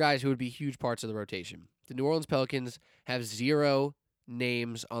 4 guys who would be huge parts of the rotation. The New Orleans Pelicans have 0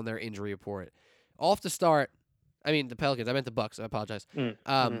 names on their injury report. Off the start, I mean the Pelicans. I meant the Bucks. I apologize.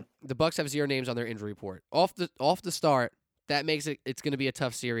 The Bucks have 0 names on their injury report. Off the start, that makes it's going to be a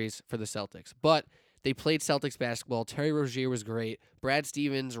tough series for the Celtics. But they played Celtics basketball. Terry Rozier was great. Brad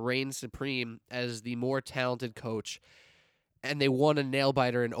Stevens reigned supreme as the more talented coach, and they won a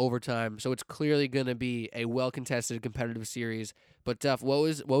nail-biter in overtime, so it's clearly going to be a well-contested, competitive series. But, Duff, what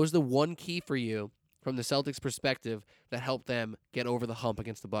was the one key for you from the Celtics' perspective that helped them get over the hump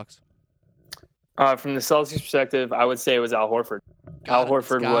against the Bucks? From the Celtics' perspective, I would say it was Al Horford. Al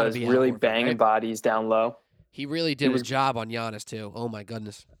Horford was really banging bodies down low. He really did his job on Giannis, too. Oh, my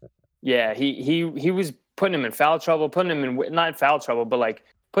goodness. Yeah, he was putting him in foul trouble, putting him in – not foul trouble, but, like,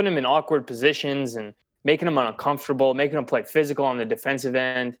 putting him in awkward positions and making him uncomfortable, making him play physical on the defensive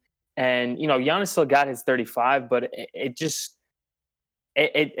end. And, Giannis still got his 35, but it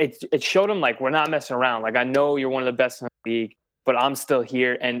showed him, like, we're not messing around. Like, I know you're one of the best in the league, but I'm still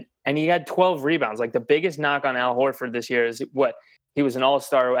here. And he had 12 rebounds. Like, the biggest knock on Al Horford this year is he was an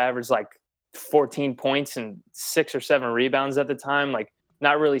all-star who averaged, like, 14 points and 6 or 7 rebounds at the time. Like,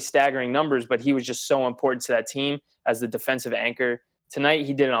 not really staggering numbers, but he was just so important to that team as the defensive anchor. Tonight,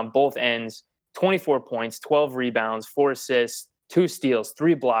 he did it on both ends. 24 points, 12 rebounds, 4 assists, 2 steals,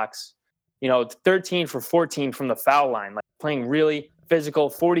 3 blocks, 13 for 14 from the foul line, like playing really physical,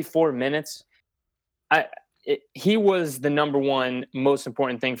 44 minutes. He was the number one most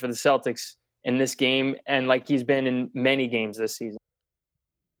important thing for the Celtics in this game, and like he's been in many games this season.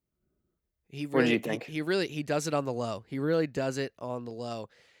 What do you think? He does it on the low. He really does it on the low.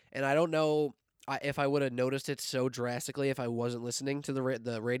 And I don't know if I would have noticed it so drastically if I wasn't listening to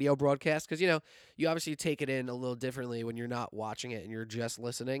the radio broadcast, because you obviously take it in a little differently when you're not watching it and you're just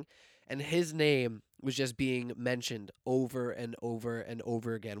listening, and his name was just being mentioned over and over and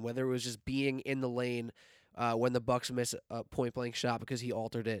over again, whether it was just being in the lane when the Bucks miss a point blank shot because he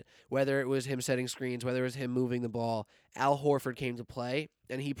altered it, whether it was him setting screens, whether it was him moving the ball. Al Horford came to play,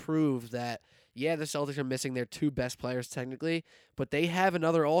 and he proved that the Celtics are missing their 2 best players technically, but they have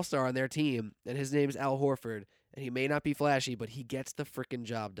another all-star on their team, and his name is Al Horford, and he may not be flashy, but he gets the freaking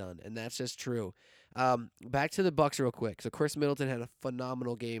job done, and that's just true. Back to the Bucks real quick. So Chris Middleton had a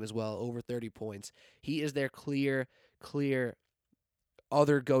phenomenal game as well, over 30 points. He is their clear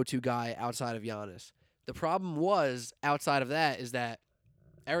other go-to guy outside of Giannis. The problem was, outside of that, is that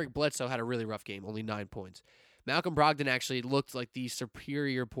Eric Bledsoe had a really rough game, only 9 points. Malcolm Brogdon actually looked like the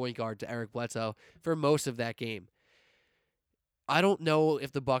superior point guard to Eric Bledsoe for most of that game. I don't know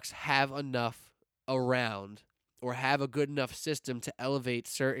if the Bucks have enough around or have a good enough system to elevate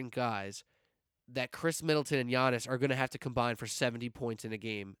certain guys that Chris Middleton and Giannis are going to have to combine for 70 points in a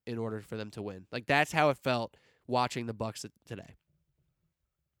game in order for them to win. Like, that's how it felt watching the Bucks today.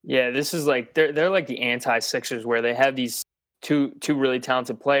 Yeah, this is like they're like the anti-Sixers, where they have these two really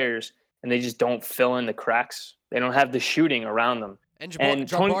talented players and they just don't fill in the cracks. They don't have the shooting around them. And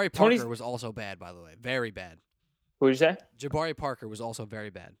Jabari Parker was also bad, by the way. Very bad. Who did you say? Jabari Parker was also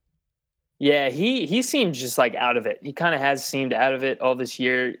very bad. Yeah, he seemed just like out of it. He kind of has seemed out of it all this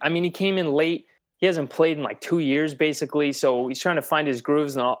year. I mean, he came in late. He hasn't played in like 2 years, basically. So he's trying to find his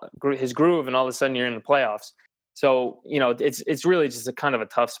groove, and all of a sudden you're in the playoffs. So, it's really just a kind of a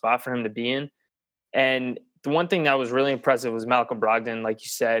tough spot for him to be in. And the one thing that was really impressive was Malcolm Brogdon, like you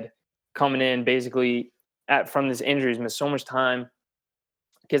said, coming in basically from this injury. He's missed so much time,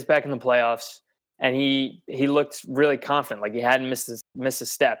 gets back in the playoffs, and he looked really confident. Like he hadn't missed a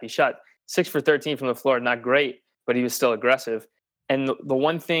step. He shot 6 for 13 from the floor. Not great, but he was still aggressive. And the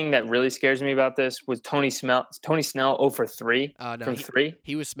one thing that really scares me about this was Tony Snell 0 for 3 from 3.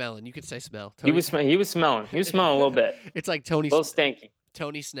 He was smelling. You could say smell. He was smelling. He was smelling a little bit. It's like a little stinky.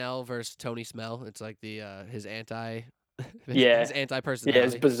 Tony Snell versus Tony Smell. It's like the his anti his anti-personality. Yeah,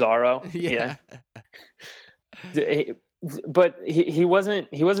 his Bizarro. Yeah. But he wasn't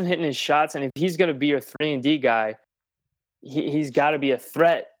hitting his shots, and if he's going to be a 3-and-D guy, he's got to be a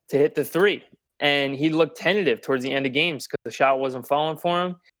threat to hit the 3. And he looked tentative towards the end of games because the shot wasn't falling for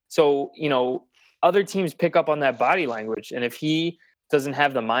him. So, other teams pick up on that body language. And if he doesn't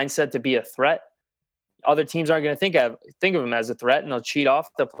have the mindset to be a threat, other teams aren't going to think of him as a threat, and they'll cheat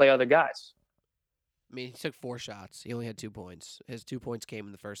off to play other guys. I mean, he took 4 shots. He only had 2 points. His 2 points came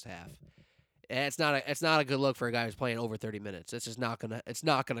in the first half. And it's not a good look for a guy who's playing over 30 minutes. It's just not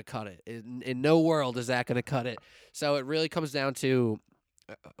gonna cut it. In no world is that gonna cut it. So it really comes down to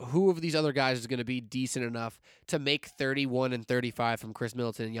who of these other guys is going to be decent enough to make 31 and 35 from Chris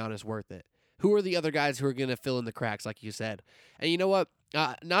Middleton and Giannis worth it? Who are the other guys who are going to fill in the cracks, like you said? And you know what?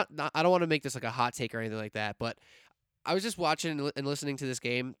 Not I don't want to make this like a hot take or anything like that, but I was just watching and listening to this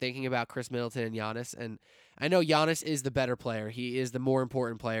game, thinking about Chris Middleton and Giannis, and I know Giannis is the better player. He is the more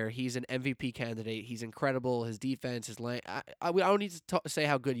important player. He's an MVP candidate. He's incredible. His defense, his length. I don't need to say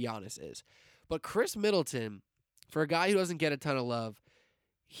how good Giannis is, but Chris Middleton, for a guy who doesn't get a ton of love,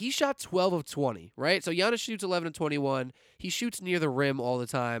 he shot 12 of 20, right? So Giannis shoots 11 of 21. He shoots near the rim all the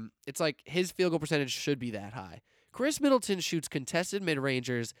time. It's like his field goal percentage should be that high. Chris Middleton shoots contested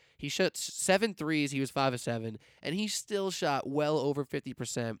mid-rangers. He shot 7 threes. He was 5 of 7, and he still shot well over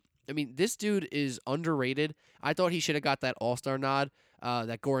 50%. I mean, this dude is underrated. I thought he should have got that All-Star nod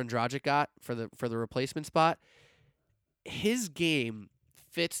that Goran Dragic got for the replacement spot. His game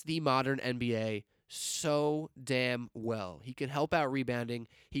fits the modern NBA so damn well. He can help out rebounding.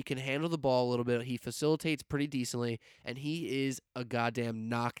 He can handle the ball a little bit. He facilitates pretty decently, and he is a goddamn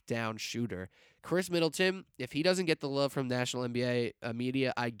knockdown shooter. Chris Middleton, if he doesn't get the love from national NBA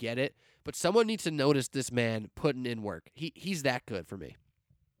media, I get it, but someone needs to notice this man putting in work. He's that good for me.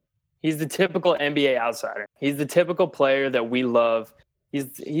 He's the typical NBA outsider. He's the typical player that we love.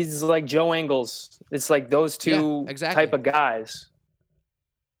 He's like Joe Ingles. It's like those two type of guys.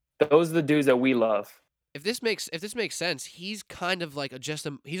 Those are the dudes that we love. If this makes sense, he's kind of like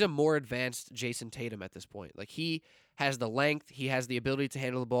he's a more advanced Jason Tatum at this point. Like, he has the length, he has the ability to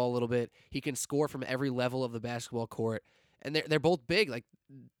handle the ball a little bit. He can score from every level of the basketball court, and they're both big. Like,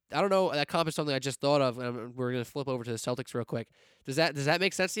 I don't know, that comp is something I just thought of, and we're gonna flip over to the Celtics real quick. Does that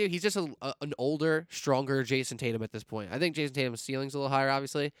make sense to you? He's just an older, stronger Jason Tatum at this point. I think Jason Tatum's ceiling's a little higher,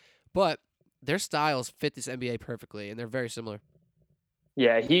 obviously, but their styles fit this NBA perfectly, and they're very similar.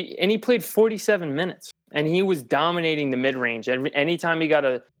 Yeah, he played 47 minutes, and he was dominating the mid-range. Anytime he got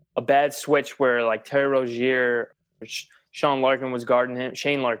a bad switch where, like, Terry Rozier or Sean Larkin was guarding him.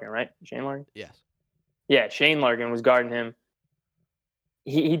 Shane Larkin, right? Shane Larkin? Yes. Yeah, Shane Larkin was guarding him.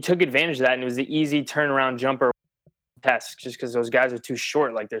 He took advantage of that, and it was the easy turnaround jumper test just because those guys are too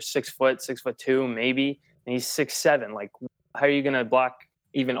short. Like, they're 6 foot, 6'2", maybe, and he's 6'7". Like, how are you going to block,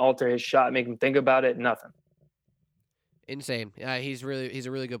 even alter his shot, make him think about it? Nothing. Insane. He's a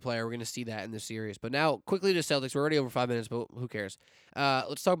really good player. We're going to see that in this series. But now, quickly to Celtics. We're already over 5 minutes, but who cares?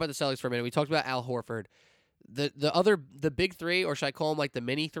 Let's talk about the Celtics for a minute. We talked about Al Horford. The big three, or should I call them like the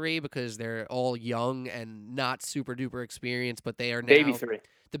mini three, because they're all young and not super duper experienced, but they are now baby three.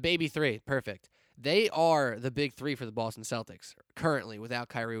 The baby three, perfect. They are the big three for the Boston Celtics currently, without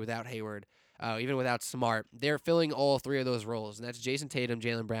Kyrie, without Hayward, even without Smart. They're filling all 3 of those roles, and that's Jason Tatum,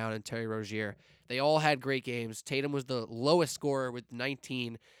 Jaylen Brown, and Terry Rozier. They all had great games. Tatum was the lowest scorer with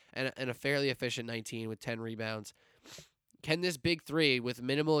 19 and a fairly efficient 19 with 10 rebounds. Can this big three with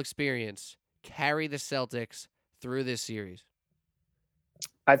minimal experience carry the Celtics through this series?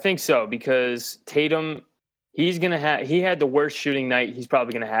 I think so, because Tatum, he had the worst shooting night he's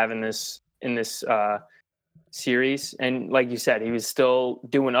probably going to have in this series. And like you said, he was still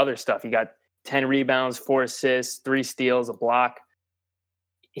doing other stuff. He got 10 rebounds, 4 assists, 3 steals, a block.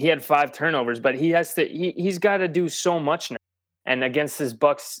 He had 5 turnovers, but he's got to do so much now. And against this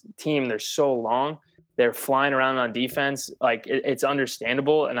Bucks team, they're so long. They're flying around on defense. Like, it's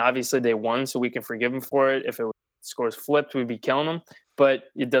understandable. And obviously they won, so we can forgive them for it. If scores flipped, we'd be killing them. But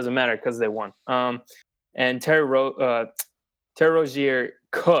it doesn't matter because they won. And Terry Rozier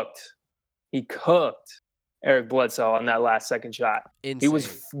cooked. He cooked Eric Bledsoe on that last second shot. Insane. He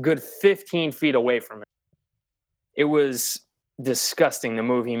was good 15 feet away from it. It was disgusting, the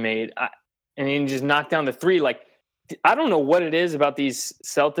move he made. And he just knocked down the 3. Like, I don't know what it is about these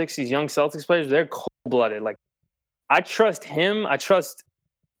Celtics, these young Celtics players. They're cold-blooded. Like, I trust him. I trust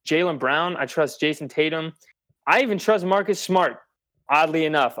Jaylen Brown. I trust Jason Tatum. I even trust Marcus Smart. Oddly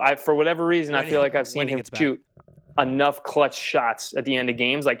enough, for whatever reason, I feel like I've seen him shoot enough clutch shots at the end of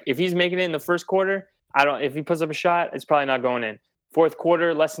games. Like, if he's making it in the first quarter, if he puts up a shot, it's probably not going in. Fourth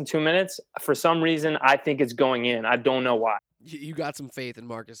quarter, less than 2 minutes. For some reason, I think it's going in. I don't know why. You got some faith in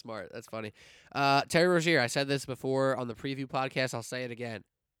Marcus Smart. That's funny. Terry Rozier, I said this before on the preview podcast. I'll say it again.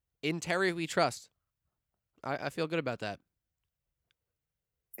 In Terry, we trust. I feel good about that.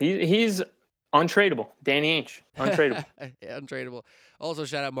 He's untradeable. Danny Ainge, untradeable. Yeah, untradeable. Also,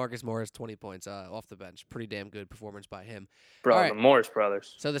 shout out Marcus Morris, 20 points off the bench. Pretty damn good performance by him. Bro, right. The Morris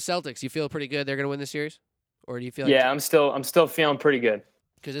brothers. So the Celtics, you feel pretty good they're going to win this series? Or do you feel like I'm still feeling pretty good.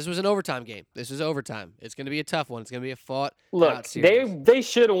 Because this was an overtime game. This is overtime. It's going to be a tough one. It's going to be a fought out Look, series. they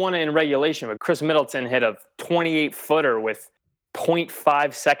should have won it in regulation, but Chris Middleton hit a 28-footer with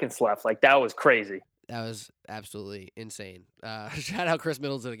 0.5 seconds left. Like, that was crazy. That was absolutely insane. Shout out Chris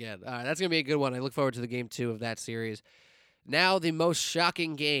Middleton again. All right, that's going to be a good one. I look forward to the game 2 of that series. Now, the most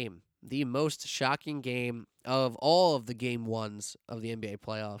shocking game of all of the game 1s of the NBA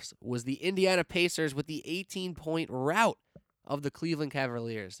playoffs was the Indiana Pacers with the 18-point rout of the Cleveland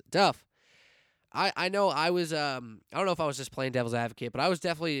Cavaliers. Duff, I know I was I don't know if I was just playing devil's advocate, but I was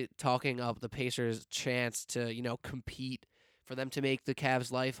definitely talking up the Pacers' chance to, compete, for them to make the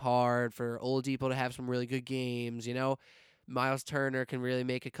Cavs' life hard, for Oladipo to have some really good games, Miles Turner can really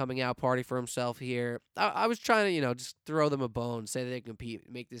make a coming out party for himself here. I was trying to, just throw them a bone, say that they can compete,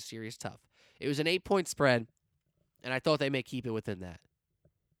 make this series tough. It was an 8-point spread, and I thought they may keep it within that.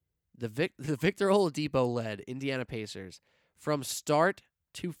 The Victor Oladipo-led Indiana Pacers, from start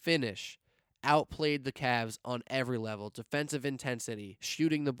to finish, outplayed the Cavs on every level. Defensive intensity,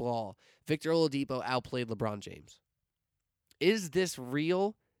 shooting the ball. Victor Oladipo outplayed LeBron James. Is this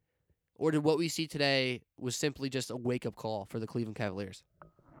real? Or did what we see today was simply just a wake-up call for the Cleveland Cavaliers?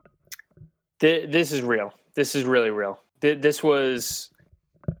 This is real. This is really real. This was,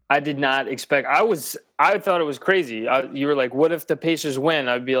 I did not expect. I thought it was crazy. You were like, what if the Pacers win?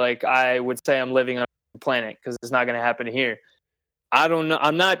 I'd be like, I would say I'm living on a planet, because it's not going to happen here. I don't know.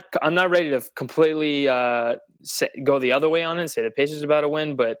 I'm not ready to completely go the other way on it and say the Pacers are about to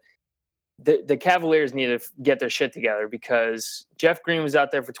win, but the Cavaliers need to get their shit together, because Jeff Green was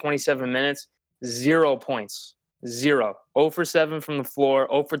out there for 27 minutes, 0 points, 0 for 7 from the floor,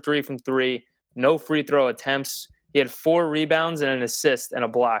 0 for 3 from 3, no free throw attempts. He had 4 rebounds and an assist and a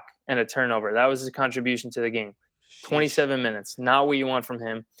block and a turnover. That was his contribution to the game. 27 minutes, not what you want from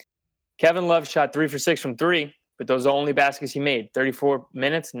him. Kevin Love shot 3 for 6 from 3, but those are the only baskets he made. 34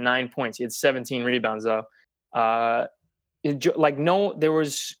 minutes, 9 points. He had 17 rebounds, though. There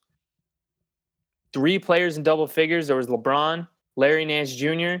was 3 players in double figures. There was LeBron, Larry Nance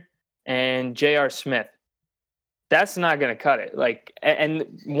Jr., and J.R. Smith. That's not going to cut it.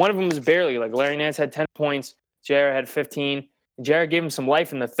 And one of them was barely. Larry Nance had 10 points. J.R. had 15. J.R. gave him some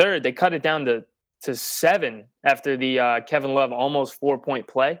life in the third. They cut it down to 7 after the Kevin Love almost 4-point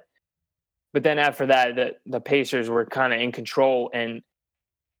play. But then after that, the Pacers were kind of in control, and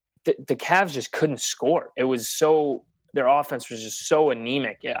the Cavs just couldn't score. It was their offense was just so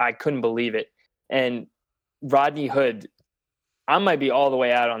anemic. I couldn't believe it. And Rodney Hood, I might be all the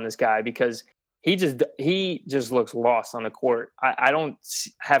way out on this guy, because he just looks lost on the court. I don't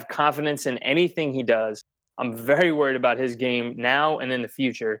have confidence in anything he does. I'm very worried about his game now and in the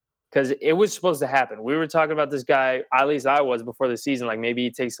future, because it was supposed to happen. We were talking about this guy, at least I was, before the season, like maybe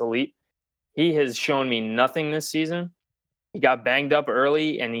he takes the leap. He has shown me nothing this season. He got banged up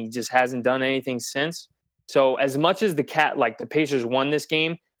early, and he just hasn't done anything since. So as much as the Pacers won this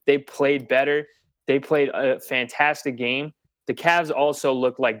game, they played better. They played a fantastic game. The Cavs also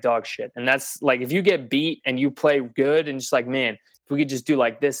look like dog shit. And that's if you get beat and you play good and just man, if we could just do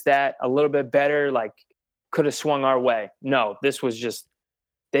this, that, a little bit better, could have swung our way. No, this was just,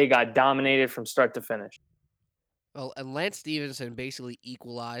 they got dominated from start to finish. Well, and Lance Stevenson basically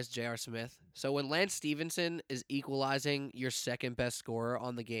equalized J.R. Smith. So when Lance Stevenson is equalizing your second best scorer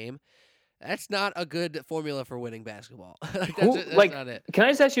on the game, that's not a good formula for winning basketball. That's not it. Can I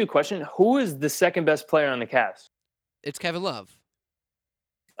just ask you a question? Who is the second best player on the Cavs? It's Kevin Love.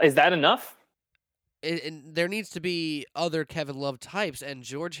 Is that enough? And there needs to be other Kevin Love types, and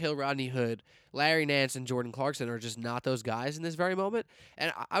George Hill, Rodney Hood, Larry Nance, and Jordan Clarkson are just not those guys in this very moment.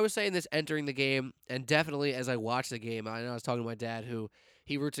 And I was saying this entering the game, and definitely as I watched the game, I know I was talking to my dad, who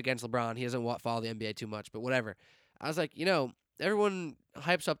he roots against LeBron. He doesn't follow the NBA too much, but whatever. I was like, everyone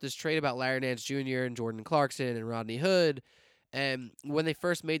hypes up this trade about Larry Nance Jr. and Jordan Clarkson and Rodney Hood. And when they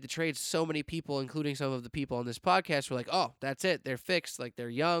first made the trade, so many people, including some of the people on this podcast, were like, oh, that's it. They're fixed. They're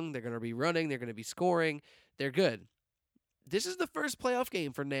young. They're going to be running. They're going to be scoring. They're good. This is the first playoff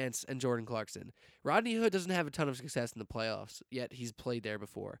game for Nance and Jordan Clarkson. Rodney Hood doesn't have a ton of success in the playoffs, yet he's played there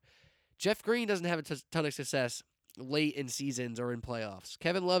before. Jeff Green doesn't have a ton of success late in seasons or in playoffs.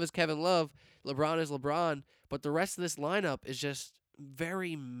 Kevin Love is Kevin Love. LeBron is LeBron. But the rest of this lineup is just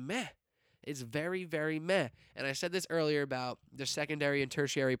very meh. It's very, very meh. And I said this earlier about the secondary and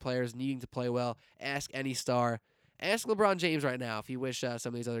tertiary players needing to play well. Ask any star. Ask LeBron James right now if you wish some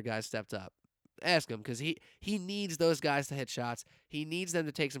of these other guys stepped up. Ask him, because he needs those guys to hit shots. He needs them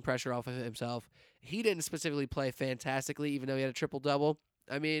to take some pressure off of himself. He didn't specifically play fantastically, even though he had a triple-double.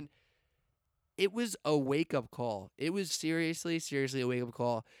 I mean, it was a wake-up call. It was seriously a wake-up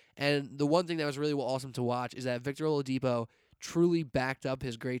call. And the one thing that was really awesome to watch is that Victor Oladipo truly backed up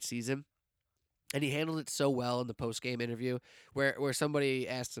his great season. And he handled it so well in the post game interview, where somebody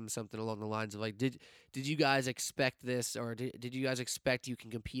asked him something along the lines of like, did you guys expect this, or did you guys expect you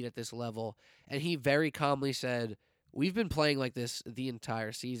can compete at this level? And he very calmly said, we've been playing like this the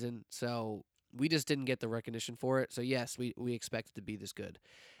entire season, so we just didn't get the recognition for it. So yes, we expected to be this good.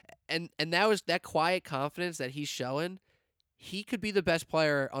 And that was that quiet confidence that he's showing. He could be the best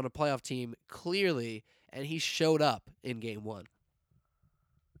player on a playoff team clearly, and he showed up in game 1.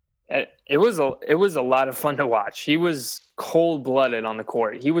 It was a lot of fun to watch. He was cold blooded on the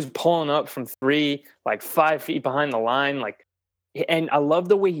court. He was pulling up from three, like 5 feet behind the line, and I love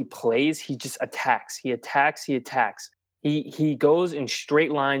the way he plays. He just attacks. He attacks. He attacks. He goes in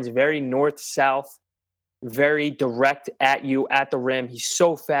straight lines, very north south, very direct at you at the rim. He's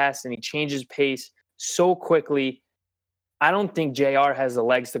so fast and he changes pace so quickly. I don't think JR has the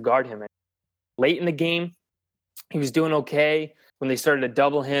legs to guard him. Late in the game, he was doing okay. When they started to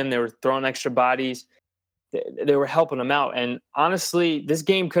double him, they were throwing extra bodies. They were helping him out. And honestly, this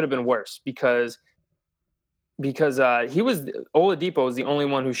game could have been worse because Oladipo was the only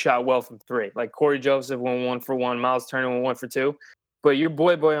one who shot well from three. Like Corey Joseph went 1 for 1, Miles Turner went 1 for 2. But your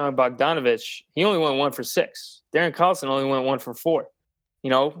boy Bojan Bogdanovic, he only went 1 for 6. Darren Collison only went 1 for 4.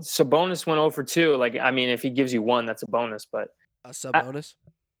 Sabonis went 0 for 2. Like, I mean, if he gives you 1, that's a bonus. But a sub bonus.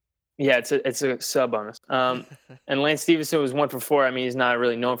 Yeah, it's a sub bonus. And Lance Stevenson was 1 for 4. I mean, he's not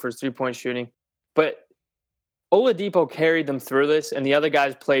really known for his 3-point shooting, but Oladipo carried them through this, and the other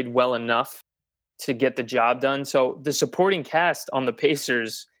guys played well enough to get the job done. So the supporting cast on the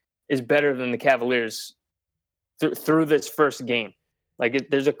Pacers is better than the Cavaliers through this first game. Like,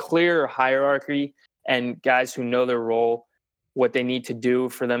 there's a clear hierarchy and guys who know their role, what they need to do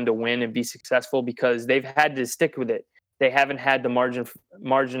for them to win and be successful, because they've had to stick with it. They haven't had the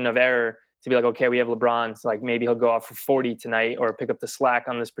margin of error to be like, okay, we have LeBron, so like maybe he'll go off for 40 tonight or pick up the slack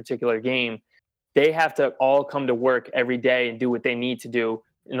on this particular game. They have to all come to work every day and do what they need to do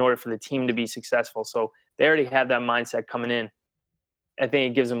in order for the team to be successful. So they already have that mindset coming in. I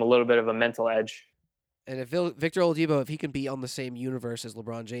think it gives them a little bit of a mental edge. And if Victor Oladipo, if he can be on the same universe as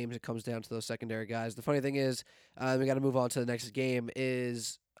LeBron James, it comes down to those secondary guys. The funny thing is, we got to move on to the next game,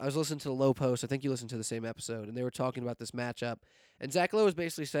 is I was listening to the Low Post. I think you listened to the same episode, and they were talking about this matchup. And Zach Lowe was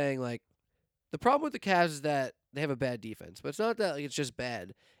basically saying, like, the problem with the Cavs is that they have a bad defense. But it's not that like, it's just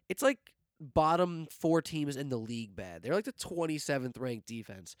bad. It's like bottom 4 teams in the league bad. They're like the 27th ranked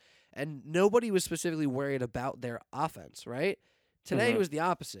defense. And nobody was specifically worried about their offense, right? Today it was the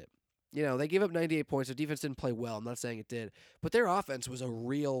opposite. They gave up 98 points. Their defense didn't play well. I'm not saying it did. But their offense was a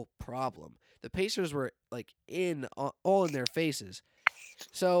real problem. The Pacers were, like, all in their faces.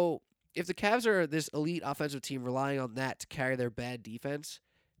 So if the Cavs are this elite offensive team relying on that to carry their bad defense,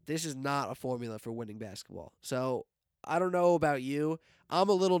 this is not a formula for winning basketball. So I don't know about you. I'm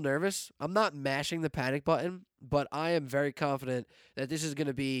a little nervous. I'm not mashing the panic button, but I am very confident that this is going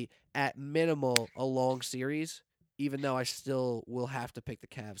to be, at minimal, a long series, even though I still will have to pick the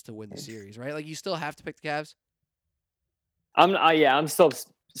Cavs to win the series, right? Like, you still have to pick the Cavs? I'm still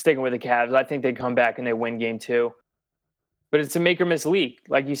sticking with the Cavs. I think they come back and they win game 2. But it's a make or miss league.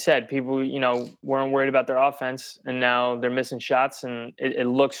 Like you said, people, weren't worried about their offense, and now they're missing shots. And it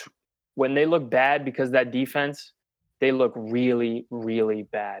looks, when they look bad because of that defense, they look really, really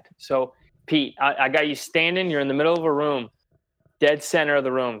bad. So, Pete, I got you standing. You're in the middle of a room, dead center of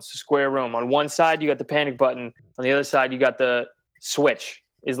the room. It's a square room. On one side, you got the panic button. On the other side, you got the switch.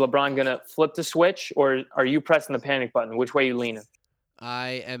 Is LeBron going to flip the switch, or are you pressing the panic button? Which way are you leaning?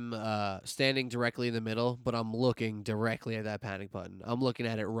 I am standing directly in the middle, but I'm looking directly at that panic button. I'm looking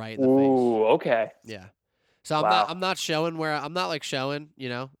at it right in the face. Ooh, okay. Yeah. So I'm not showing where I'm not like showing,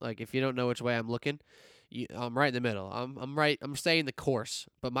 like if you don't know which way I'm looking, I'm right in the middle. I'm staying the course,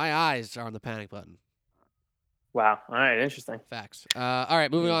 but my eyes are on the panic button. Wow. All right, interesting. Facts. All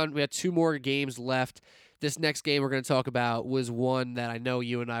right, moving on. We have 2 more games left. This next game we're going to talk about was one that I know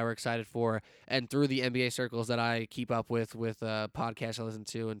you and I were excited for, and through the NBA circles that I keep up with podcasts I listen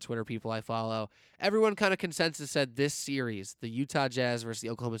to and Twitter people I follow, everyone kind of consensus said this series, the Utah Jazz versus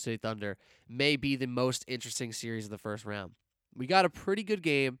the Oklahoma City Thunder, may be the most interesting series of the first round. We got a pretty good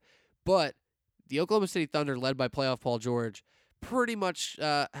game, but the Oklahoma City Thunder, led by playoff Paul George, pretty much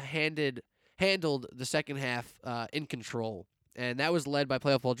handled the second half in control. And that was led by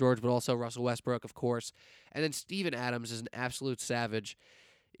playoff Paul George, but also Russell Westbrook, of course. And then Steven Adams is an absolute savage.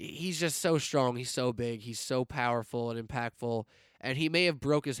 He's just so strong. He's so big. He's so powerful and impactful. And he may have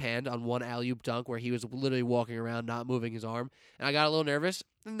broke his hand on one alley-oop dunk where he was literally walking around, not moving his arm. And I got a little nervous.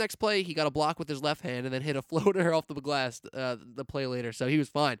 The next play, he got a block with his left hand and then hit a floater off the glass the play later. So he was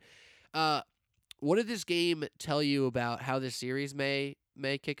fine. what did this game tell you about how this series may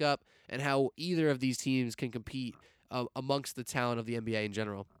kick up and how either of these teams can compete amongst the talent of the NBA in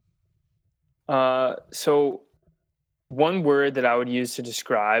general? So one word that I would use to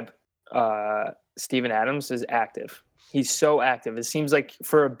describe Steven Adams is active. He's so active. It seems like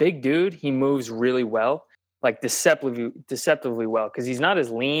for a big dude, he moves really well, like deceptively well, because he's not as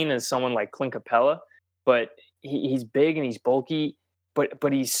lean as someone like Clint Capella, but he's big and he's bulky,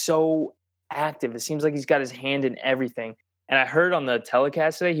 but he's so active. It seems like he's got his hand in everything. And I heard on the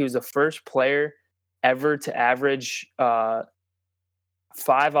telecast today, he was the first player ever to average 5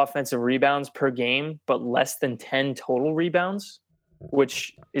 offensive rebounds per game, but less than 10 total rebounds,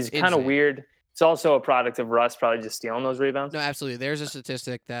 which is kind of Insane. weird. It's also a product of Russ probably just stealing those rebounds. No, absolutely. There's a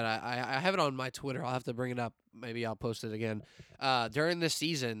statistic that I have it on my Twitter. I'll have to bring it up. Maybe I'll post it again. During this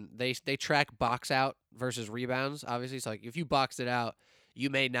season, they track box out versus rebounds. Obviously, it's like if you boxed it out, you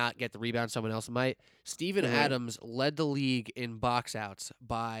may not get the rebound. Someone else might. Steven Adams led the league in box outs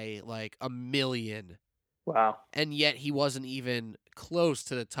by like 1 million. Wow. And yet he wasn't even close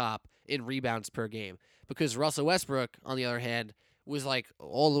to the top in rebounds per game because Russell Westbrook, on the other hand, was like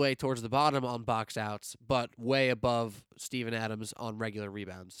all the way towards the bottom on box outs, but way above Steven Adams on regular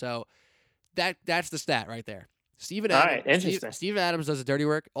rebounds. So that's the stat right there. Steven All Adams, right, interesting. Steven Adams does the dirty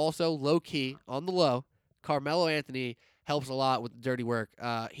work. Also, low key on the low, Carmelo Anthony helps a lot with the dirty work.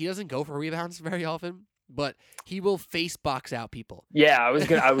 He doesn't go for rebounds very often, but he will face box out people. Yeah,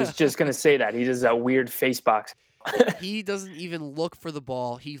 I was just gonna say that he does that weird face box. He doesn't even look for the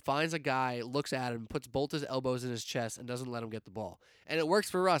ball. He finds a guy, looks at him, puts both his elbows in his chest, and doesn't let him get the ball. And it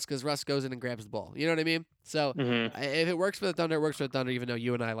works for Russ because Russ goes in and grabs the ball. You know what I mean? So if it works for the Thunder, it works for the Thunder, even though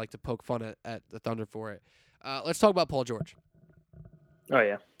you and I like to poke fun at the Thunder for it. Let's talk about Paul George. Oh,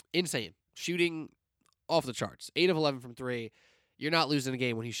 yeah. Insane. Shooting off the charts. 8 of 11 from 3. You're not losing a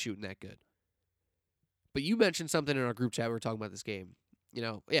game when he's shooting that good. But you mentioned something in our group chat. We were talking about this game.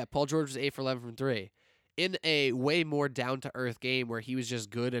 Paul George was 8 for 11 from 3. In a way more down-to-earth game where he was just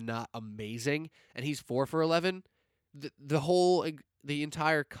good and not amazing, and he's 4 for 11, the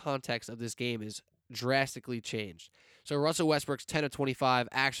entire context of this game is drastically changed. So Russell Westbrook's 10 of 25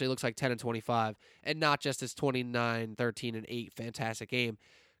 actually looks like 10 of 25, and not just his 29, 13, and 8 fantastic game,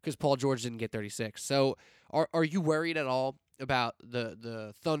 because Paul George didn't get 36. So are you worried at all about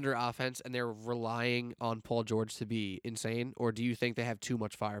the Thunder offense and they're relying on Paul George to be insane, or do you think they have too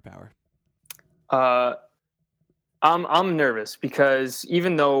much firepower? I'm nervous because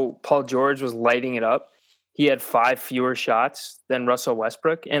even though Paul George was lighting it up, he had 5 fewer shots than Russell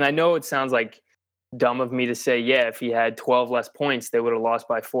Westbrook. And I know it sounds like dumb of me to say, yeah, if he had 12 less points, they would have lost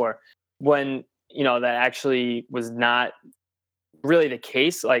by 4. When, that actually was not really the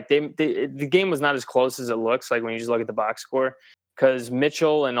case. Like the game was not as close as it looks like when you just look at the box score, because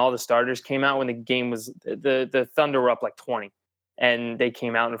Mitchell and all the starters came out when the game was the Thunder were up like 20. And they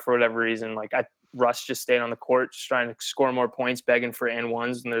came out, and for whatever reason, Russ just stayed on the court, just trying to score more points, begging for and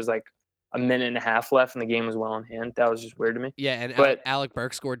ones. And there's like a minute and a half left, and the game was well in hand. That was just weird to me. Yeah, and Alec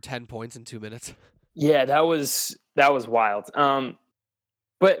Burks scored 10 points in 2 minutes. Yeah, that was wild.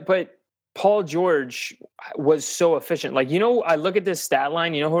 But Paul George was so efficient. I look at this stat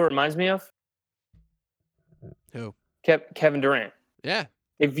line. You know who it reminds me of? Who? Kevin Durant. Yeah.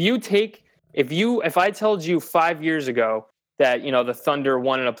 If I told you 5 years ago that the Thunder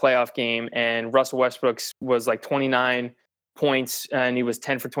won in a playoff game and Russell Westbrook was like 29 points and he was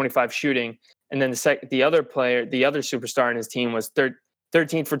 10 for 25 shooting, and then the other superstar in his team was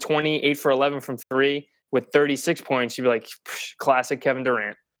 13 for 20, 8 for 11 from 3 with 36 points, you'd be like, classic Kevin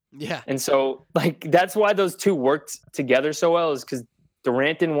Durant. Yeah. And so that's why those two worked together so well, is because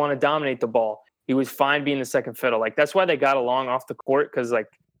Durant didn't want to dominate the ball. He was fine being the second fiddle. That's why they got along off the court, because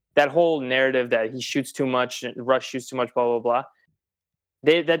that whole narrative that he shoots too much, Russ shoots too much, blah, blah, blah.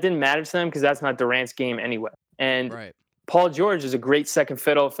 That didn't matter to them because that's not Durant's game anyway. And right. Paul George is a great second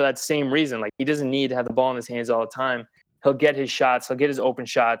fiddle for that same reason. He doesn't need to have the ball in his hands all the time. He'll get his shots. He'll get his open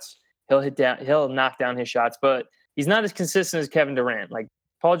shots. He'll knock down his shots, but he's not as consistent as Kevin Durant.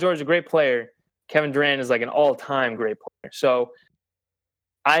 Paul George is a great player. Kevin Durant is an all-time great player. So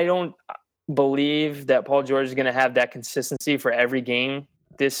I don't believe that Paul George is going to have that consistency for every game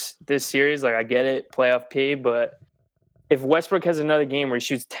this series. I get it, playoff P, but if Westbrook has another game where he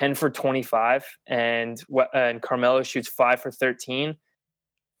shoots 10 for 25 and Carmelo shoots 5 for 13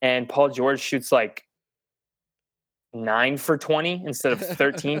 and Paul George shoots 9 for 20 instead of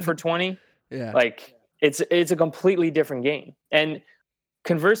 13 for 20, yeah, it's a completely different game. And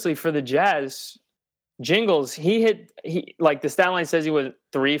conversely, for the Jazz, Jingles, the stat line says he was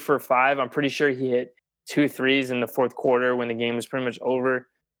 3 for 5. I'm pretty sure he hit 2 threes in the fourth quarter when the game was pretty much over.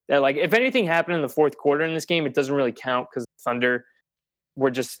 that, like, if anything happened in the fourth quarter in this game, it doesn't really count because the Thunder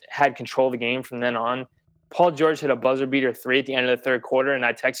had control of the game from then on. Paul George hit a buzzer beater 3 at the end of the third quarter, and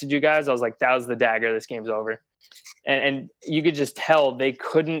I texted you guys. I was like, that was the dagger. This game's over. And you could just tell they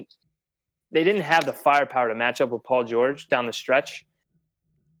didn't have the firepower to match up with Paul George down the stretch.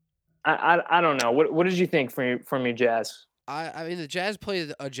 I don't know. What did you think from your Jazz? I mean, the Jazz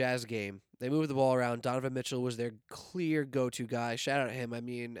played a Jazz game. They moved the ball around. Donovan Mitchell was their clear go-to guy. Shout out to him. I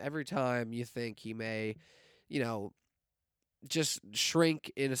mean, every time you think he may, just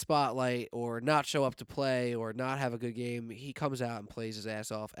shrink in a spotlight or not show up to play or not have a good game, he comes out and plays his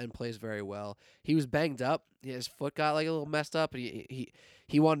ass off and plays very well. He was banged up. His foot got like a little messed up, and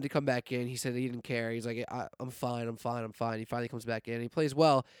he wanted to come back in. He said he didn't care. He's like, I'm fine. He finally comes back in. He plays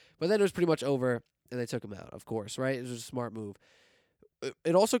well, but then it was pretty much over, and they took him out, of course, right? It was a smart move.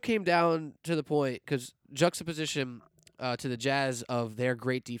 It also came down to the point, because juxtaposition to the Jazz of their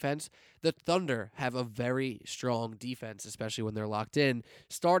great defense, the Thunder have a very strong defense, especially when they're locked in,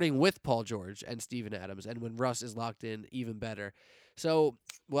 starting with Paul George and Steven Adams, and when Russ is locked in, even better. So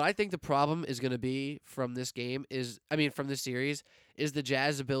what I think the problem is going to be from this series, is the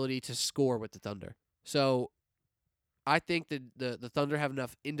Jazz ability to score with the Thunder. So I think that the Thunder have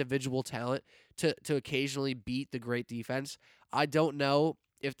enough individual talent to occasionally beat the great defense. I don't know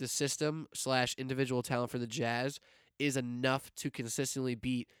if the system / individual talent for the Jazz is enough to consistently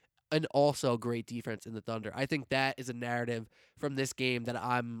beat an also great defense in the Thunder. I think that is a narrative from this game that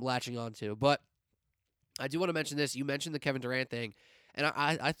I'm latching onto. But I do want to mention this. You mentioned the Kevin Durant thing, and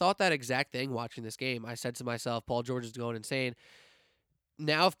I thought that exact thing watching this game. I said to myself, Paul George is going insane.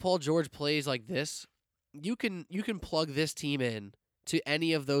 Now, if Paul George plays like this, you can plug this team in to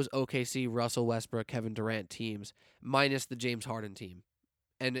any of those OKC, Russell Westbrook, Kevin Durant teams, minus the James Harden team.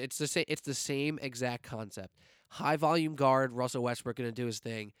 And it's the same exact concept. High volume guard, Russell Westbrook going to do his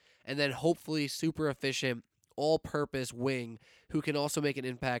thing, and then hopefully super efficient, all-purpose wing who can also make an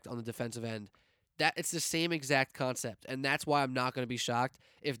impact on the defensive end. That it's the same exact concept, and that's why I'm not going to be shocked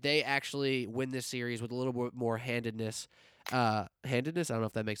if they actually win this series with a little bit more handedness. Handedness? I don't know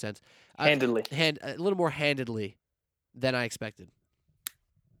if that makes sense. Handedly. A little more handedly than I expected.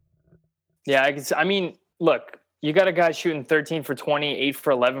 Yeah, I mean, look, you got a guy shooting 13 for 20, 8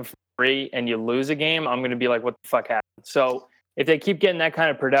 for 11 for 3, and you lose a game, I'm going to be like, what the fuck happened? So if they keep getting that kind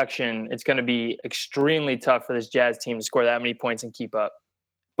of production, it's going to be extremely tough for this Jazz team to score that many points and keep up.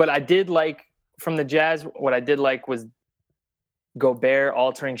 But I did like, from the Jazz, what I did like was Gobert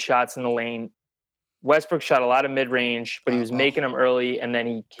altering shots in the lane. Westbrook shot a lot of mid-range, but he was making them early, and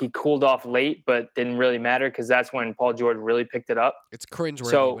then he cooled off late, but didn't really matter because that's when Paul George really picked it up. It's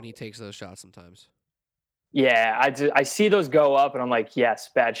cringeworthy when he takes those shots sometimes. Yeah, I see those go up, and I'm like, yes,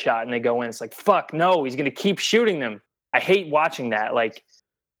 bad shot, and they go in. It's like, fuck, no, he's going to keep shooting them. I hate watching that. Like,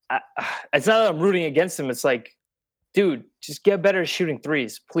 it's not that I'm rooting against him. It's like, dude, just get better at shooting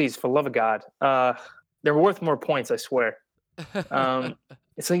threes, please, for love of God. They're worth more points, I swear.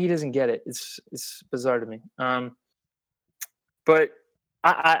 It's like he doesn't get it. It's bizarre to me. But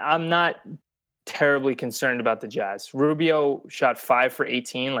I'm not terribly concerned about the Jazz. Rubio shot 5 for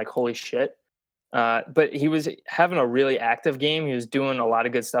 18, like holy shit. But he was having a really active game. He was doing a lot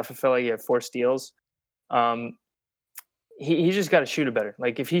of good stuff. I felt like he had 4 steals. He just got to shoot it better.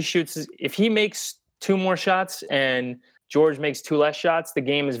 Like if he makes 2 more shots and George makes 2 less shots, the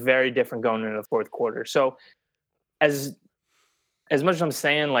game is very different going into the fourth quarter. So as much as I'm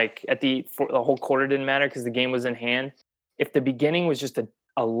saying, like the whole quarter didn't matter because the game was in hand, if the beginning was just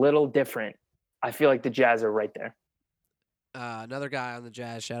a little different, I feel like the Jazz are right there. Another guy on the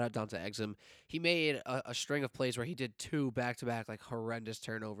Jazz, shout out Dante Exum. He made a string of plays where he did 2 back-to-back, like horrendous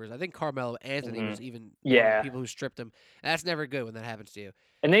turnovers. I think Carmelo Anthony was even one of the people who stripped him. That's never good when that happens to you.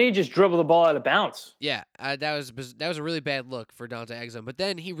 And then he just dribbled the ball out of bounds. Yeah, that was a really bad look for Dante Exum. But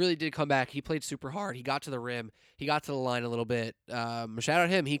then he really did come back. He played super hard. He got to the rim. He got to the line a little bit. Shout out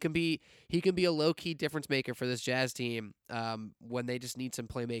him. He can be a low key difference maker for this Jazz team when they just need some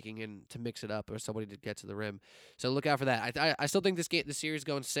playmaking and to mix it up or somebody to get to the rim. So look out for that. I still think this series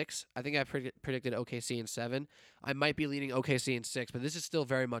going 6. I think I predicted OKC in 7. I might be leading OKC in 6, but this is still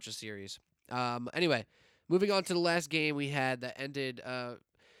very much a series. Anyway, moving on to the last game we had that ended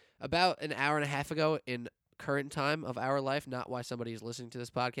about an hour and a half ago in current time of our life, not why somebody is listening to this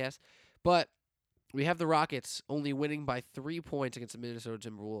podcast. But we have the Rockets only winning by 3 points against the Minnesota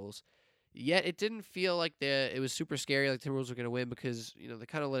Timberwolves. Yet it didn't feel like it was super scary, like the Timberwolves were going to win because they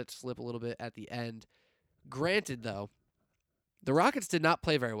kind of let it slip a little bit at the end. Granted, though, the Rockets did not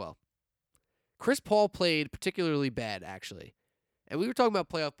play very well. Chris Paul played particularly bad, actually. And we were talking about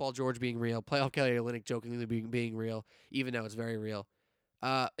playoff Paul George being real, playoff Kelly Olynyk jokingly being real, even though it's very real.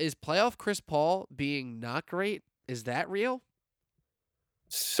 Is playoff Chris Paul being not great? Is that real?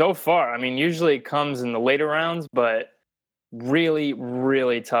 So far, I mean, usually it comes in the later rounds, but really,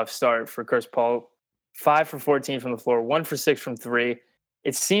 really tough start for Chris Paul. 5 for 14 from the floor, 1 for 6 from three.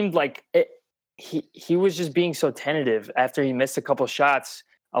 It seemed like he was just being so tentative after he missed a couple shots.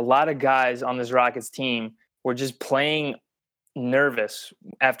 A lot of guys on this Rockets team were just playing nervous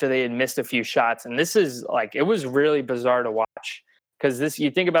after they had missed a few shots. And this is like, it was really bizarre to watch because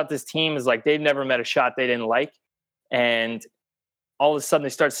you think about this team is like they've never met a shot they didn't like. And all of a sudden they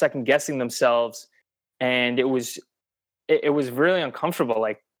start second guessing themselves. And it was really uncomfortable.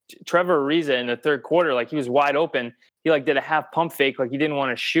 Like Trevor Ariza in the third quarter, like he was wide open. He like did a half pump fake, like he didn't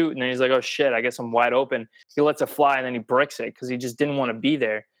want to shoot. And then he's like, oh shit, I guess I'm wide open. He lets it fly and then he bricks it because he just didn't want to be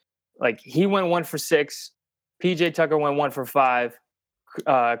there. Like he went 1 for 6. PJ Tucker went 1 for 5.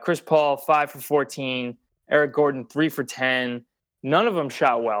 Chris Paul 5 for 14. Eric Gordon 3 for 10. None of them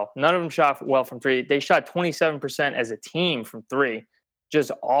shot well. None of them shot well from three. They shot 27% as a team from three. Just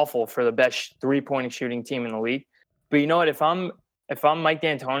awful for the best 3-point shooting team in the league. But you know what? If I'm Mike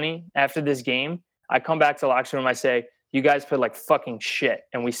D'Antoni after this game, I come back to the locker room. I say, "You guys played like fucking shit,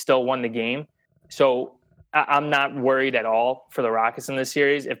 and we still won the game." So I'm not worried at all for the Rockets in this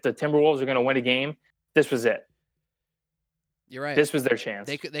series. If the Timberwolves are going to win a game, this was it. You're right. This was their chance.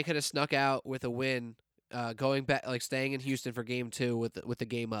 They could have snuck out with a win, going back, like staying in Houston for game 2 with the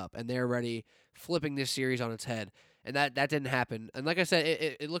game up, and they're already flipping this series on its head. And that didn't happen. And like I said,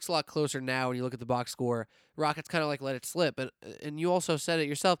 it looks a lot closer now when you look at the box score. Rockets kind of like let it slip. And you also said it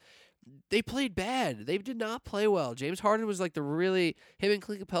yourself. They played bad. They did not play well. James Harden was like him and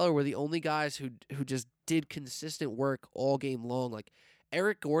Clint Capella were the only guys who just did consistent work all game long. Like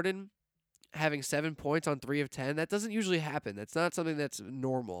Eric Gordon having 7 points on 3 of 10, that doesn't usually happen. That's not something that's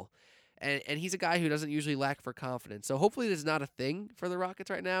normal. And he's a guy who doesn't usually lack for confidence. So hopefully this is not a thing for the Rockets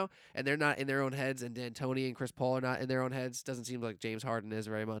right now, and they're not in their own heads, and D'Antoni and Chris Paul are not in their own heads. Doesn't seem like James Harden is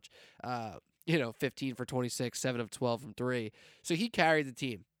very much. 15 for 26, 7 of 12 from 3. So he carried the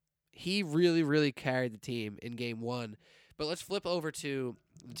team. He really, really carried the team in game 1. But let's flip over to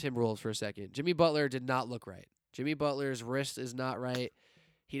the Timberwolves for a second. Jimmy Butler did not look right. Jimmy Butler's wrist is not right.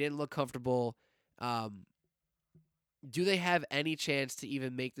 He didn't look comfortable. Do they have any chance to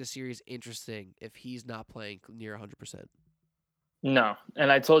even make the series interesting if he's not playing near 100%? No.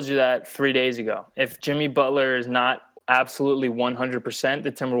 And I told you that 3 days ago. If Jimmy Butler is not absolutely 100%,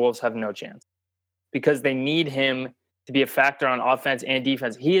 the Timberwolves have no chance because they need him to be a factor on offense and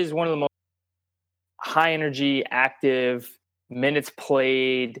defense. He is one of the most high energy, active, minutes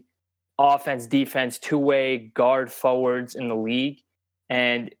played, offense, defense, two-way guard forwards in the league.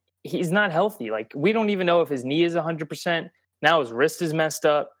 And he's not healthy. Like, we don't even know if his knee is 100%. Now his wrist is messed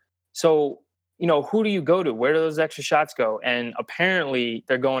up. So, who do you go to? Where do those extra shots go? And apparently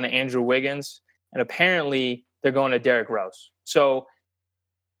they're going to Andrew Wiggins, and apparently they're going to Derrick Rose. So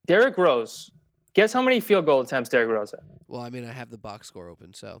Derrick Rose, guess how many field goal attempts Derrick Rose had? Well, I mean, I have the box score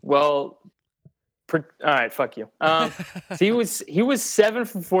open, so. Well, all right, fuck you. So he was 7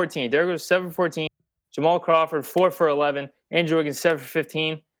 for 14. Derrick Rose 7 for 14. Jamal Crawford 4 for 11. Andrew Wiggins 7 for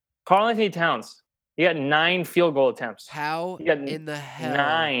 15. Karl Anthony Towns, he got 9 field goal attempts. How in the hell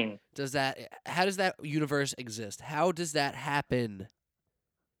 9 how does that universe exist? How does that happen?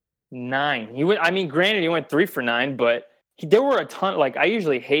 9. Granted, he went 3 for 9, but there were a ton. Like, I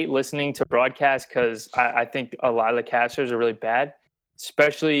usually hate listening to broadcasts because I think a lot of the casters are really bad,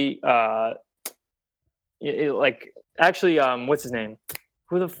 especially what's his name?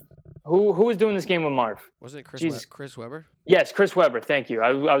 Who was doing this game with Marv? Wasn't it Chris Webber? Yes, Chris Webber. Thank you.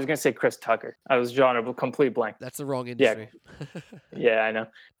 I was going to say Chris Tucker. I was drawing a complete blank. That's the wrong industry. Yeah, I know.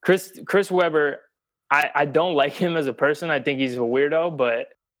 Chris Webber, I don't like him as a person. I think he's a weirdo, but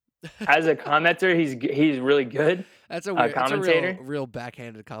as a commentator, he's really good. That's a commentator. That's a real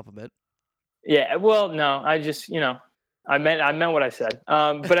backhanded compliment. Yeah, well, no, I just, I meant what I said.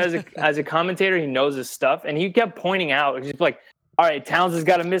 But as a commentator, he knows his stuff, and he kept pointing out, he's like, all right, Towns has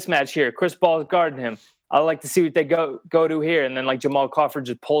got a mismatch here. Chris Paul is guarding him. I like to see what they go to here. And then like Jamal Crawford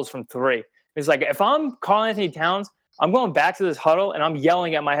just pulls from 3. It's like, if I'm Karl Anthony Towns, I'm going back to this huddle and I'm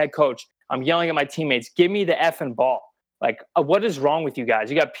yelling at my head coach. I'm yelling at my teammates. Give me the effing ball. Like, what is wrong with you guys?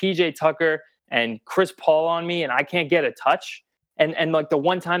 You got PJ Tucker and Chris Paul on me and I can't get a touch. And like the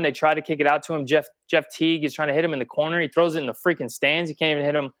one time they try to kick it out to him, Jeff Teague is trying to hit him in the corner. He throws it in the freaking stands. He can't even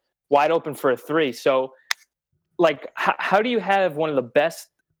hit him wide open for a 3. So, like, how do you have one of the best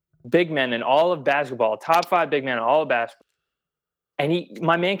big men in all of basketball, top 5 big men in all of basketball, and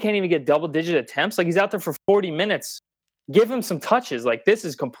my man can't even get double-digit attempts? Like, he's out there for 40 minutes. Give him some touches. Like, this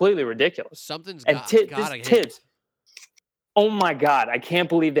is completely ridiculous. Something's got to hit. Oh my God, I can't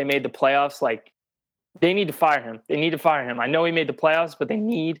believe they made the playoffs. Like, they need to fire him. They need to fire him. I know he made the playoffs, but they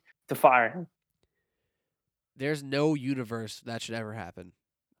need to fire him. There's no universe that should ever happen.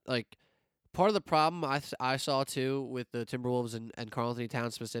 Like, part of the problem I saw too with the Timberwolves and Karl Anthony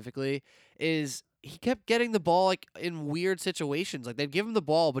Towns specifically is he kept getting the ball like in weird situations. Like they'd give him the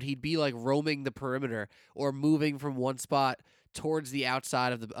ball, but he'd be like roaming the perimeter or moving from one spot towards the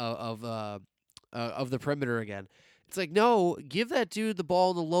outside of the perimeter again. It's like, no, give that dude the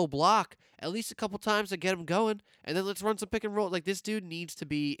ball in the low block at least a couple times to get him going, and then let's run some pick and roll. Like this dude needs to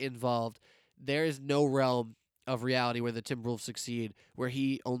be involved. There is no realm of reality where the Timberwolves succeed where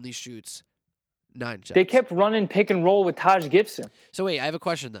he only shoots 9 shots. They kept running pick and roll with Taj Gibson. So wait, I have a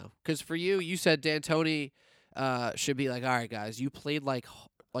question though, because for you said D'Antoni should be like, all right, guys, you played like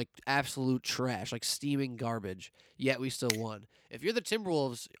absolute trash, like steaming garbage, yet we still won. If you're the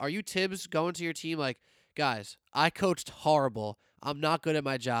Timberwolves, are you Tibbs going to your team like, guys, I coached horrible. I'm not good at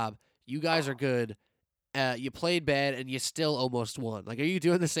my job. You guys are good. You played bad and you still almost won. Like, are you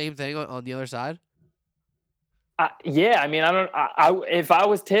doing the same thing on the other side? Yeah, I mean, I don't. If I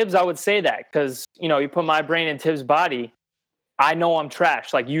was Tibbs, I would say that because you put my brain in Tibbs' body. I know I'm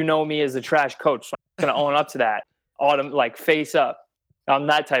trash. Like you know me as a trash coach. So I'm gonna own up to that. Like face up. I'm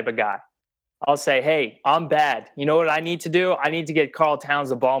that type of guy. I'll say, hey, I'm bad. You know what I need to do? I need to get Karl Towns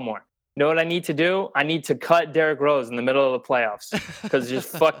the ball more. You know what I need to do? I need to cut Derrick Rose in the middle of the playoffs because just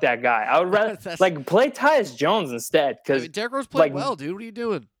fuck that guy. I would rather like play Tyus Jones instead because Derrick Rose played well, dude. What are you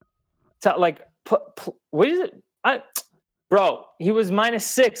doing? What is it? Bro, he was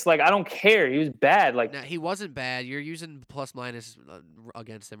 -6. Like, I don't care. He was bad. Like, nah, he wasn't bad. You're using plus minus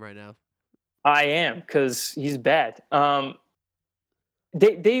against him right now. I am because he's bad.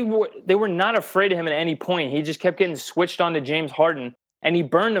 They were not afraid of him at any point. He just kept getting switched on to James Harden, and he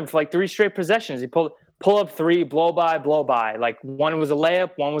burned him for like 3 straight possessions. He pull up 3, blow by. Like one was a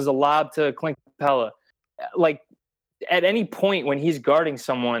layup, one was a lob to Clint Capella. Like at any point when he's guarding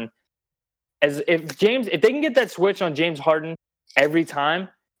someone. If they can get that switch on James Harden every time,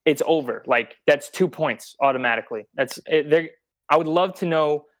 it's over. Like that's 2 points automatically. I would love to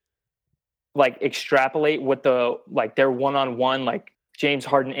know, like extrapolate what their one-on-one like James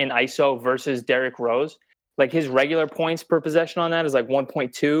Harden in ISO versus Derrick Rose. Like his regular points per possession on that is like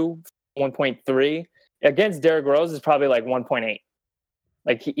 1.2, 1.3. Against Derrick Rose is probably like 1.8.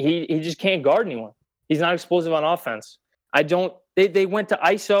 Like he just can't guard anyone. He's not explosive on offense. They went to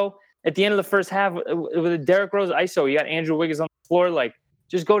ISO. At the end of the first half, with a Derrick Rose ISO, you got Andrew Wiggins on the floor. Like,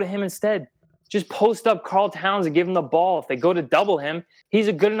 just go to him instead. Just post up Karl Towns and give him the ball. If they go to double him, he's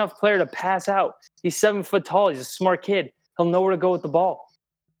a good enough player to pass out. He's 7 foot tall. He's a smart kid. He'll know where to go with the ball.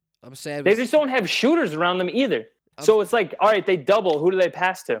 I'm sad. They just don't have shooters around them either. So it's like, all right, they double. Who do they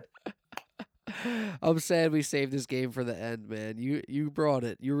pass to? I'm sad we saved this game for the end, man. You brought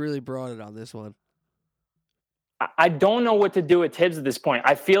it. You really brought it on this one. I don't know what to do with Tibbs at this point.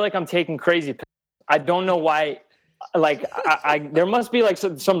 I feel like I'm taking crazy pills. I don't know why. Like, there must be like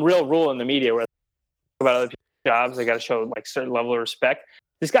some real rule in the media where about other people's jobs, they got to show like certain level of respect.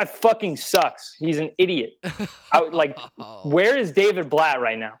 This guy fucking sucks. He's an idiot. Where is David Blatt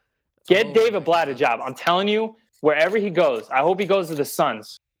right now? Get David Blatt a job. I'm telling you, wherever he goes, I hope he goes to the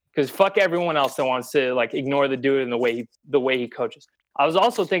Suns because fuck everyone else that wants to like ignore the dude and the way he coaches. I was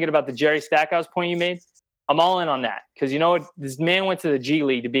also thinking about the Jerry Stackhouse point you made. I'm all in on that because you know what? This man went to the G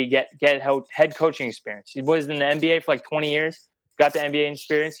League to get head coaching experience. He was in the NBA for like 20 years, got the NBA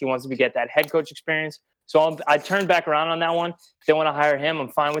experience. He wants to get that head coach experience. So I turned back around on that one. If they want to hire him, I'm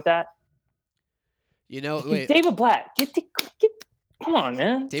fine with that. David Blatt, come on,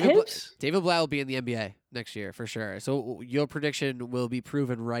 man. David Blatt will be in the NBA next year for sure. So your prediction will be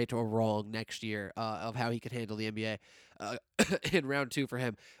proven right or wrong next year of how he can handle the NBA in round 2 for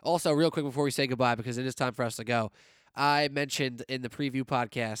him. Also, real quick before we say goodbye, because it is time for us to go, I mentioned in the preview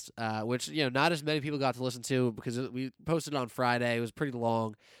podcast, which not as many people got to listen to because we posted it on Friday. It was pretty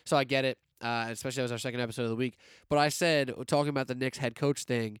long, so I get it, especially as our second episode of the week. But I said, talking about the Knicks head coach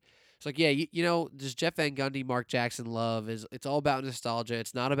thing, it's like, yeah, this Jeff Van Gundy, Mark Jackson love it's all about nostalgia.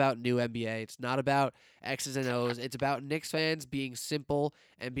 It's not about new NBA. It's not about X's and O's. It's about Knicks fans being simple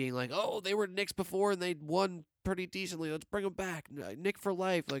and being like, oh, they were Knicks before and they won pretty decently. Let's bring them back. Knick for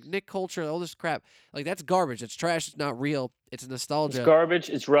life, like Knick culture, all this crap. Like that's garbage. It's trash. It's not real. It's nostalgia. It's garbage.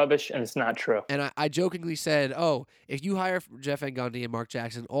 It's rubbish, and it's not true. And I jokingly said, oh, if you hire Jeff Van Gundy and Mark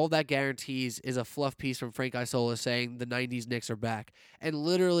Jackson, all that guarantees is a fluff piece from Frank Isola saying the 90s Knicks are back. And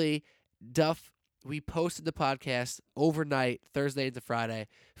literally, Duff, we posted the podcast overnight, Thursday into Friday.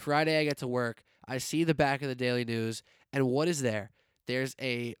 Friday, I get to work. I see the back of the Daily News, and what is there? There's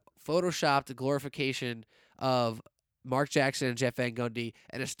a photoshopped glorification of Mark Jackson and Jeff Van Gundy,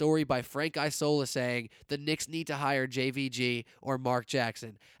 and a story by Frank Isola saying the Knicks need to hire JVG or Mark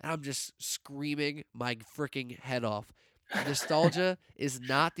Jackson. And I'm just screaming my freaking head off. Nostalgia is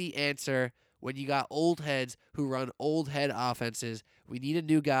not the answer when you got old heads who run old head offenses. We need a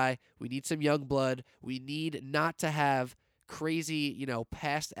new guy. We need some young blood. We need not to have crazy,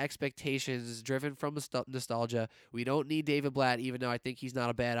 past expectations driven from nostalgia. We don't need David Blatt, even though I think he's not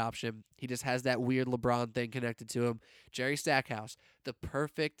a bad option. He just has that weird LeBron thing connected to him. Jerry Stackhouse, the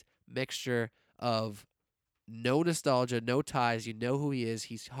perfect mixture of no nostalgia, no ties. You know who he is.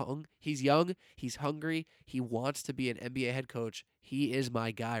 He's young, he's hungry, he wants to be an NBA head coach. He is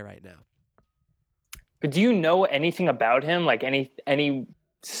my guy right now. But do you know anything about him? Like any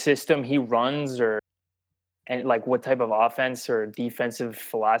system he runs, or and like what type of offense or defensive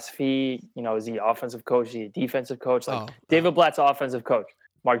philosophy? Is he offensive coach? Is he a defensive coach? Like David Blatt's offensive coach,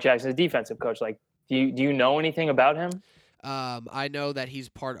 Mark Jackson's defensive coach. Like, do you know anything about him? I know that he's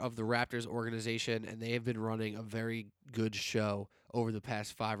part of the Raptors organization, and they have been running a very good show over the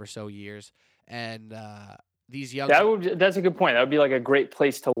past 5 or so years. And these young that's a good point. That would be like a great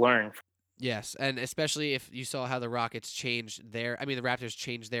place to learn. Yes, and especially if you saw how the Rockets changed the Raptors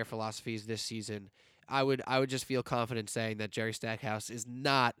changed their philosophies this season. I would just feel confident saying that Jerry Stackhouse is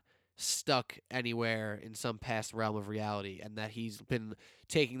not stuck anywhere in some past realm of reality, and that he's been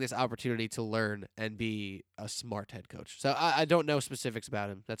taking this opportunity to learn and be a smart head coach. So I don't know specifics about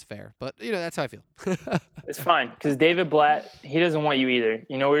him. That's fair, but that's how I feel. It's fine, because David Blatt, he doesn't want you either.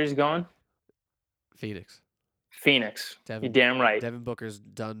 You know where he's going? Phoenix. You're damn right. Devin Booker's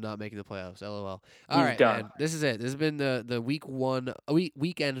done not making the playoffs. LOL. All right, done. Man. This is it. This has been the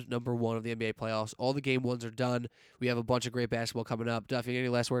weekend number 1 of the NBA playoffs. All the game 1s are done. We have a bunch of great basketball coming up. Duffy, any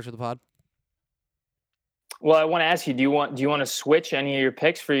last words for the pod? Well, I want to ask you, do you want to switch any of your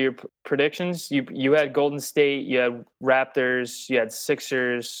picks for your predictions? You had Golden State, you had Raptors, you had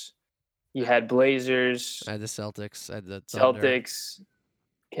Sixers, you had Blazers. I had the Celtics. I had the Thunder. Celtics,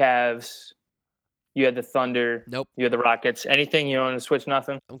 Cavs. You had the Thunder. Nope. You had the Rockets. Anything you want to switch?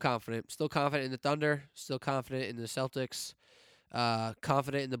 Nothing? I'm confident. Still confident in the Thunder. Still confident in the Celtics.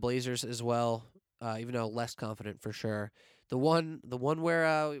 Confident in the Blazers as well. Even though less confident for sure. The one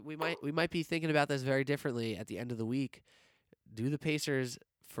where we might be thinking about this very differently at the end of the week. Do the Pacers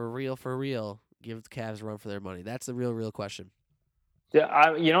for real give the Cavs a run for their money? That's the real question.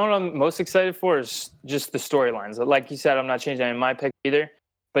 Yeah, you know what I'm most excited for is just the storylines. Like you said, I'm not changing any of my pick either.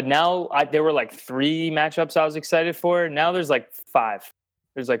 But now there were like 3 matchups I was excited for. Now there's like 5.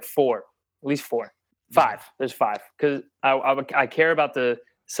 There's like 4, at least 4, 5. There's 5 because I care about the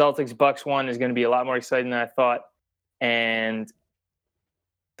Celtics Bucks one is going to be a lot more exciting than I thought, and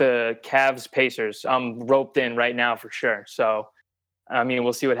the Cavs Pacers I'm roped in right now for sure. So I mean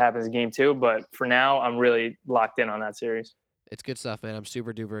we'll see what happens in game 2, but for now I'm really locked in on that series. It's good stuff, man. I'm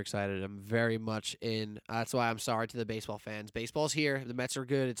super duper excited. I'm very much in. That's why I'm sorry to the baseball fans. Baseball's here. The Mets are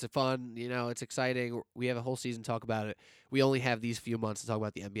good. It's fun. It's exciting. We have a whole season to talk about it. We only have these few months to talk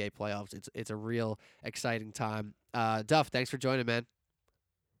about the NBA playoffs. It's a real exciting time. Duff, thanks for joining, man.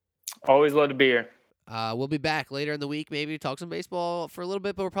 Always love to be here. We'll be back later in the week, maybe talk some baseball for a little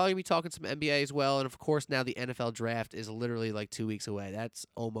bit, but we're probably going to be talking some NBA as well. And, of course, now the NFL draft is literally like 2 weeks away. That's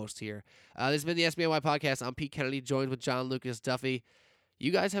almost here. This has been the SBNY Podcast. I'm Pete Kennedy, joined with John Lucas Duffy.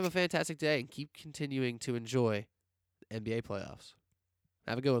 You guys have a fantastic day and keep continuing to enjoy the NBA playoffs.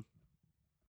 Have a good one.